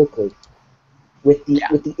so quickly. With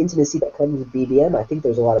the intimacy that comes with BBM, I think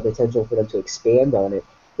there's a lot of potential for them to expand on it.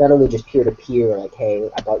 Not only just peer-to-peer, like, hey,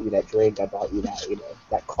 I bought you that drink, I bought you that,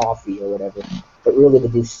 that coffee or whatever, but really to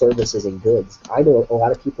do services and goods. I know a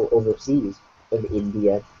lot of people overseas, in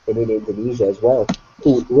India and in Indonesia as well,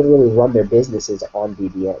 who literally run their businesses on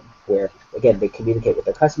BBM, where, again, they communicate with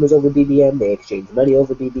their customers over BBM, they exchange money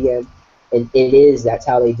over BBM, and that's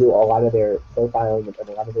how they do a lot of their profiling and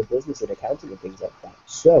a lot of their business and accounting and things like that.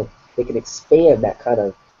 So they can expand that kind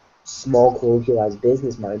of small colloquialized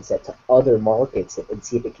business mindset to other markets and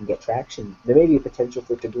see if it can get traction. There may be a potential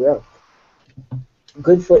for it to grow.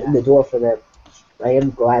 Good foot in the door for them. I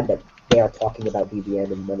am glad that they are talking about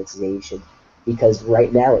BBM and monetization, because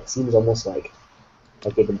right now it seems almost like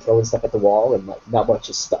they've been throwing stuff at the wall and not much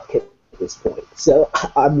is stuck at this point. So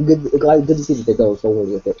I'm good to see that they're going forward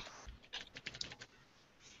with it.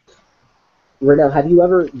 Renell, have you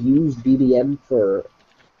ever used BBM for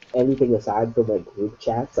anything aside from like group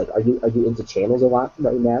chats? Like, are you into channels a lot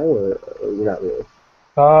right now, or you're not really?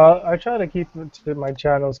 I try to keep my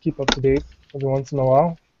channels keep up to date every once in a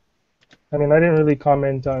while. I mean, I didn't really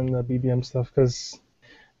comment on the BBM stuff because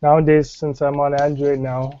nowadays, since I'm on Android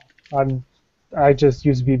now, I just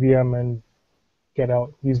use BBM and get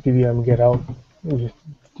out. Use BBM, get out. And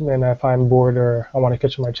if I'm bored or I want to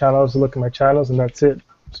catch my channels, look at my channels, and that's it.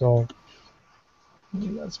 So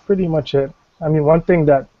that's pretty much it. I mean, one thing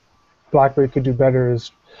that BlackBerry could do better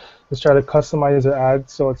is try to customize their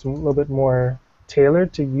ads so it's a little bit more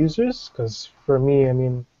tailored to users. Because for me, I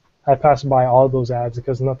mean, I pass by all those ads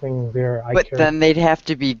because nothing there I But care. then they'd have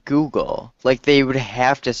to be Google. Like they would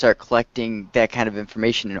have to start collecting that kind of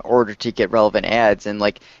information in order to get relevant ads and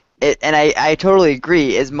like it, and I totally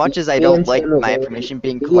agree. As much as I don't like my information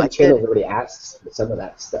being BBM channels collected, already asks for some of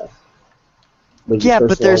that stuff when you yeah,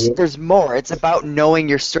 first but log in. there's more. It's about knowing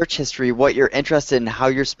your search history, what you're interested in, how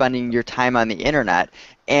you're spending your time on the internet,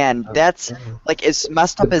 and that's like as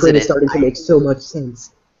messed The up as print it is is. starting to make so much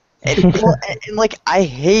sense. And like I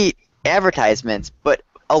hate advertisements, but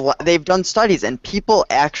they've done studies and people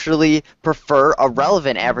actually prefer a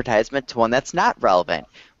relevant advertisement to one that's not relevant.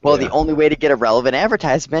 Well, Yeah. the only way to get a relevant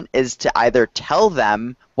advertisement is to either tell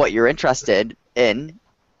them what you're interested in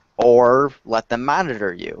or let them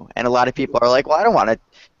monitor you. And a lot of people are like, well, I don't want to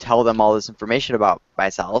tell them all this information about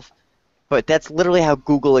myself. But that's literally how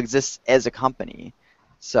Google exists as a company.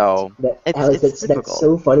 So Alex, it's that's difficult.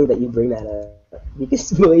 so funny that you bring that up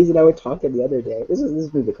because Blaze and I were talking the other day. This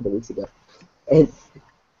was maybe a couple weeks ago, and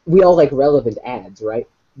we all like relevant ads, right?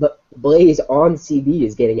 But Blaze on CB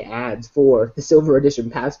is getting ads for the Silver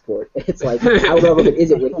Edition passport. It's like, how relevant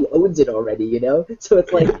is it when he owns it already, you know? So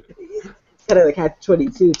it's like, it's kind of like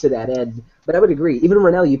catch-22 to that end. But I would agree. Even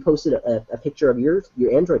Ronell, you posted a picture of your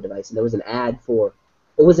Android device, and there was an ad for,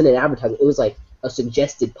 it wasn't an advertisement, it was like a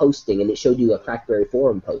suggested posting, and it showed you a Crackberry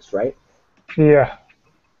forum post, right? Yeah,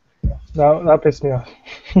 that pissed me off.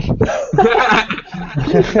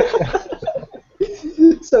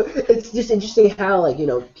 So it's just interesting how, like, you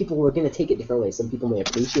know, people were going to take it different ways. Some people may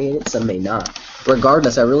appreciate it, some may not.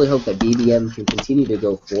 Regardless, I really hope that BBM can continue to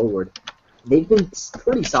go forward. They've been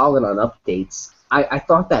pretty solid on updates. I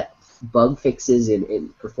thought that bug fixes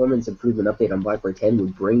and performance improvement update on BlackBerry 10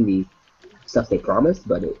 would bring the stuff they promised,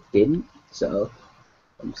 but it didn't. So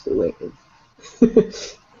I'm still waiting.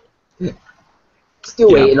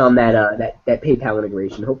 Still waiting on that PayPal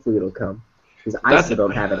integration. Hopefully it'll come, because I still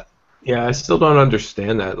don't have it. Yeah, I still don't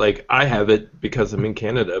understand that. Like, I have it because I'm in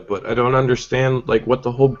Canada, but I don't understand like what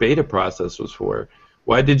the whole beta process was for.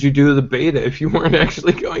 Why did you do the beta if you weren't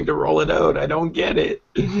actually going to roll it out? I don't get it.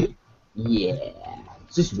 Yeah,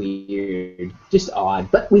 it's just weird, just odd.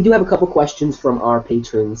 But we do have a couple questions from our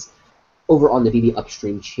patrons over on the BB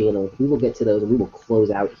Upstream channel. We will get to those and we will close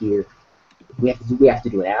out here. We have to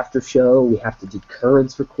do an after show. We have to do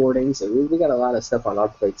currents recordings. So we got a lot of stuff on our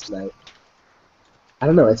plate tonight. I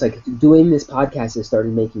don't know. It's like doing this podcast has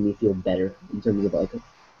started making me feel better in terms of like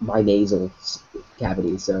my nasal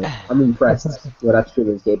cavity. So I'm impressed what Upstream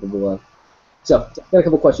is capable of. So got a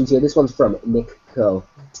couple questions here. This one's from Nick Co.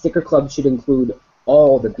 Sticker Club should include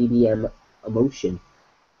all the BBM emotion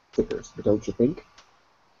stickers, but don't you think?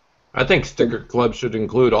 I think Sticker Club should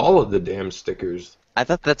include all of the damn stickers. I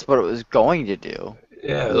thought that's what it was going to do.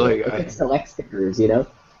 Yeah, like It's like select stickers, you know.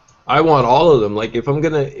 I want all of them. Like if I'm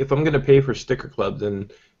gonna pay for Sticker Club, then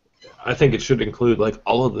I think it should include like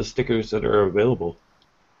all of the stickers that are available.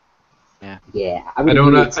 Yeah, I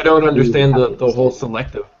don't understand the whole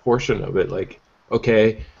selective portion of it. Like,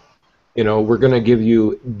 okay, you know, we're gonna give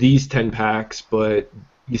you these 10 packs, but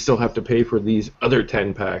you still have to pay for these other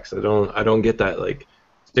 10 packs. I don't get that. Like,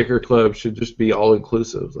 Sticker Club should just be all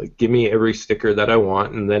inclusive. Like, give me every sticker that I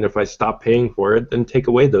want, and then if I stop paying for it, then take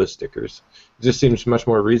away those stickers. It just seems much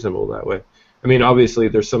more reasonable that way. I mean, obviously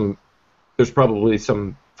there's probably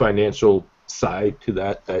some financial side to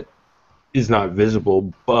that is not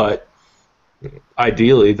visible, but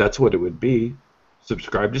ideally that's what it would be.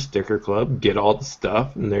 Subscribe to Sticker Club, get all the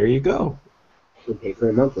stuff, and there you go. You pay for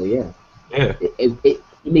it monthly, yeah. Yeah. It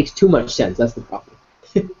makes too much sense. That's the problem.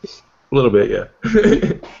 A little bit, yeah.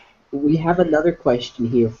 We have another question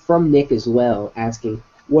here from Nick as well, asking,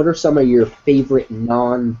 what are some of your favorite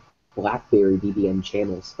non-BlackBerry BBM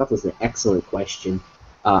channels? That was an excellent question.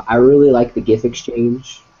 I really like the GIF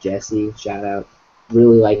Exchange. Jesse, shout out.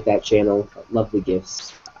 Really like that channel. Lovely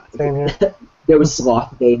GIFs. Same here. There was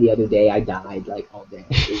Sloth Day the other day. I died like all day.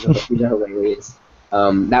 These are hilarious.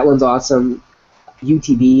 That one's awesome.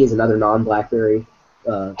 UTB is another non-BlackBerry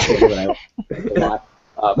channel that I like a lot.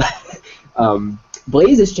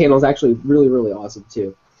 Blaze's channel is actually really, really awesome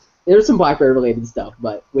too. There's some BlackBerry related stuff,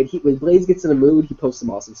 but when Blaze gets in the mood, he posts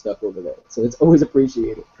some awesome stuff over there. So it's always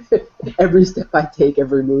appreciated. Every step I take,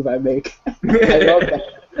 every move I make. I love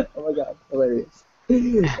that. Oh my god, hilarious.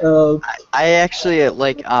 I actually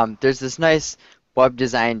there's this nice web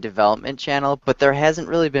design development channel, but there hasn't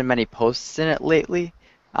really been many posts in it lately,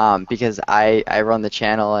 because I run the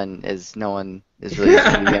channel, and as no one is really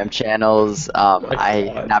using BBM channels,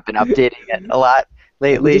 I have not been updating it a lot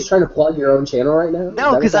lately. You're just trying to plug your own channel right now?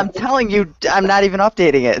 No, because I'm telling you, I'm not even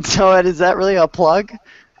updating it. So is that really a plug?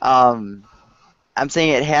 I'm saying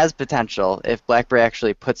it has potential. If BlackBerry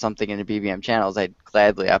actually put something into BBM channels, I'd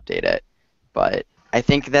gladly update it. But I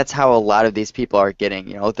think that's how a lot of these people are getting.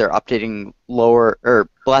 They're updating lower or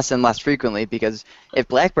less and less frequently, because if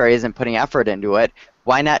BlackBerry isn't putting effort into it,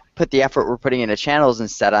 why not put the effort we're putting into channels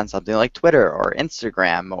instead on something like Twitter or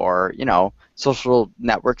Instagram or social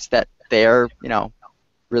networks that they're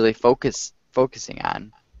really focusing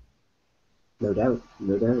on. No doubt,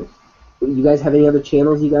 no doubt. You guys have any other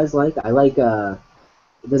channels you guys like? I like,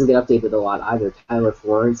 it doesn't get updated a lot either. Tyler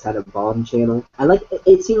Florence had a bomb channel.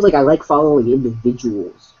 It seems like I like following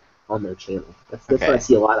individuals on their channel. That's what I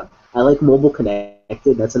see a lot of. I like Mobile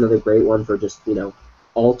Connected. That's another great one for just,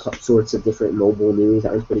 all sorts of different mobile news.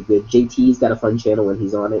 That was pretty good. JT's got a fun channel when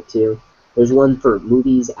he's on it too. There's one for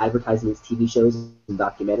movies, advertisements, TV shows, and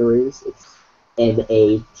documentaries. It's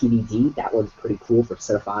NATVD. That one's pretty cool for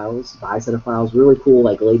Cinephiles. Buy Cinephiles. Really cool,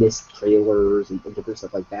 latest trailers and different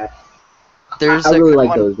stuff like that. I really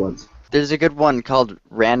like those ones. There's a good one called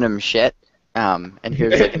Random Shit. And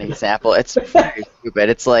here's an example. It's very stupid.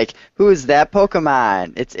 It's like, who is that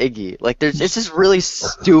Pokemon? It's Iggy. It's just really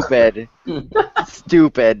stupid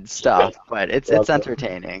stuff, but it's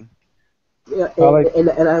entertaining. Yeah,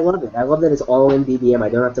 and I love it. I love that it's all in BBM. I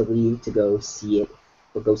don't have to leave to go see it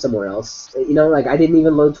or go somewhere else. I didn't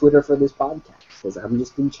even load Twitter for this podcast because I'm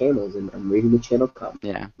just in channels and I'm reading the channel comments.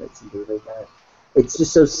 Yeah. And things like that. It's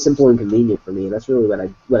just so simple and convenient for me, and that's really what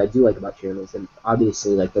I do like about channels. And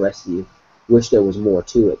obviously, like the rest of you, wish there was more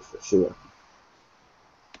to it for sure.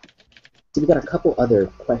 So we got a couple other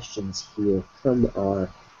questions here from our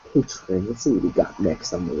patron. Let's see what we got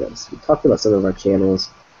next on the list. We talked about some of our channels.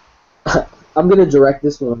 I'm going to direct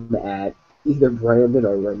this one at either Brandon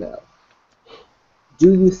or Renell.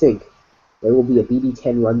 Do you think there will be a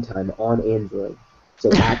BB10 runtime on Android so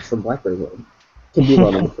apps from BlackBerry World can be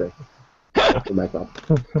run on the free? After my problem.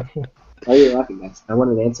 Why are you laughing, guys? I want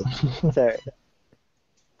an answer. Sorry.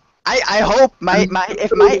 I hope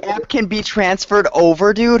if my app can be transferred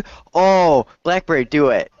over, dude. Oh, BlackBerry, do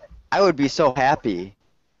it. I would be so happy.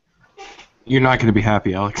 You're not going to be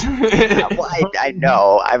happy, Alex. Well, I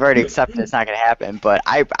know. I've already accepted it's not going to happen, but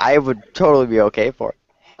I would totally be okay for it.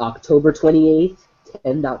 October 28th,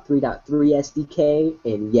 10.3.3 SDK,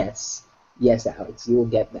 and yes, Alex, you will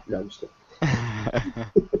get that. No, I'm just kidding.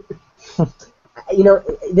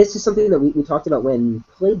 This is something that we talked about when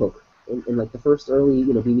Playbook, in the first early,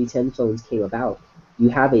 BB10 phones came about. You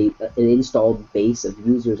have an installed base of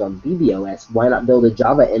users on BBOS. Why not build a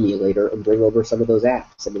Java emulator and bring over some of those apps?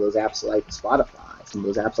 Some of those apps like Spotify, some of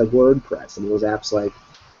those apps like WordPress, some of those apps like,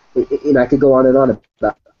 I could go on and on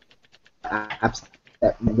about apps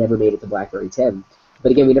that never made it to BlackBerry 10.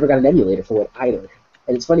 But again, we never got an emulator for it either.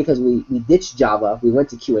 And it's funny because we ditched Java, we went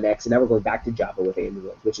to QNX, and now we're going back to Java with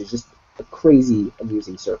Android, which is just a crazy,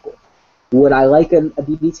 amusing circle. Would I like a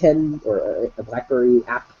BB10 or a BlackBerry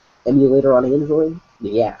app emulator on Android?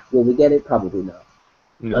 Yeah. Will we get it? Probably not.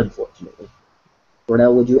 No. Unfortunately.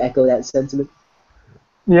 Cornell, would you echo that sentiment?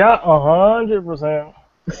 Yeah, 100%.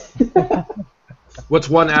 What's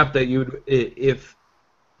one app that you'd, if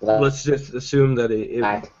let's just assume that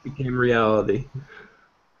it became reality?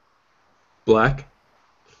 Black?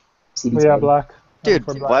 CB10. Yeah, Black. Dude,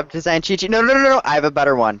 web design cheat sheet. No. I have a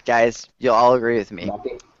better one, guys. You'll all agree with me.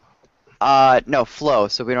 No, Flow,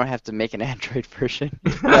 so we don't have to make an Android version.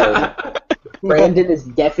 No. Brandon is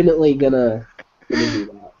definitely gonna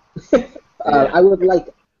do that. I would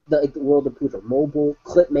like the World of Pooter mobile.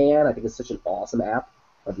 Clipman, I think it's such an awesome app.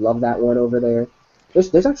 I'd love that one over there.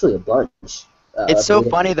 There's actually a bunch. It's so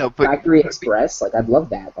funny though. Factory Express, I'd love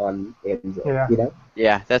that on Android. Yeah.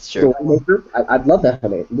 Yeah, that's true. I'd love that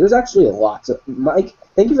on Android. There's actually a lot. So, Mike,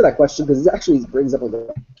 thank you for that question because it actually brings up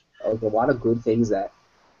a lot of good things that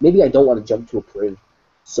maybe I don't want to jump to a priv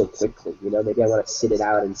so quickly. Maybe I want to sit it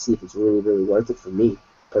out and see if it's really, really worth it for me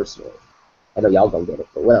personally. I know y'all don't get it,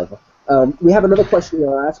 but whatever. We have another question,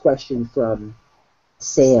 our last question from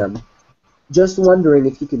Sam. Just wondering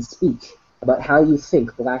if you can speak about how you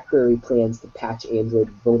think BlackBerry plans to patch Android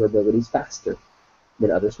vulnerabilities faster than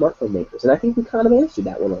other smartphone makers. And I think we kind of answered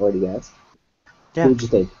that one already, guys. Yeah. What did you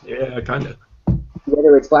think? Yeah, kind of.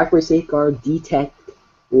 whether it's BlackBerry Safeguard, Detect,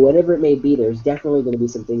 whatever it may be, there's definitely going to be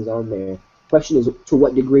some things on there. Question is, to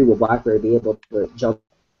what degree will BlackBerry be able to jump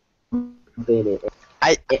in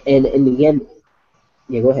and again,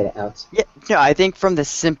 yeah, go ahead, Alex. Yeah, no, I think from the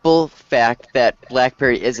simple fact that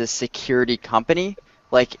BlackBerry is a security company,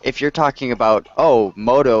 like if you're talking about, oh,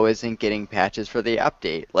 Moto isn't getting patches for the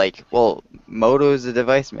update, like, well, Moto is a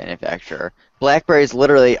device manufacturer. BlackBerry is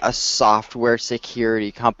literally a software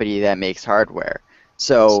security company that makes hardware.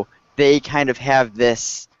 So they kind of have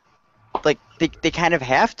this, like, they kind of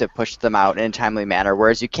have to push them out in a timely manner,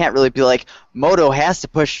 whereas you can't really be like, Moto has to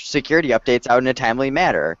push security updates out in a timely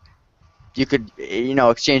manner. You could,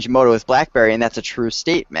 exchange Moto with BlackBerry, and that's a true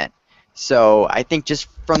statement. So I think just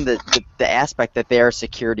from the aspect that they are a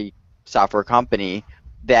security software company,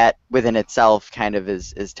 that within itself kind of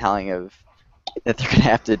is telling of that they're gonna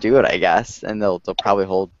have to do it, I guess, and they'll probably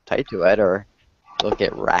hold tight to it, or they'll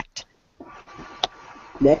get wrecked.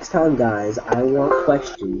 Next time, guys, I want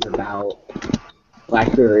questions about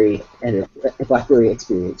BlackBerry and a BlackBerry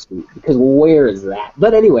Experience Suite, because where is that?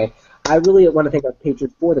 But anyway, I really want to thank our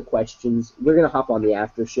patrons for the questions. We're going to hop on the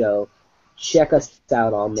after show. Check us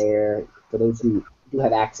out on there. For those who do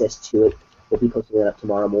have access to it, we'll be posting it up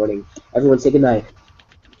tomorrow morning. Everyone say good night.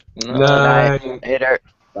 Night. Later.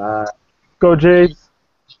 Bye. Go Jays.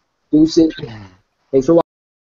 Deuces. Thanks for watching.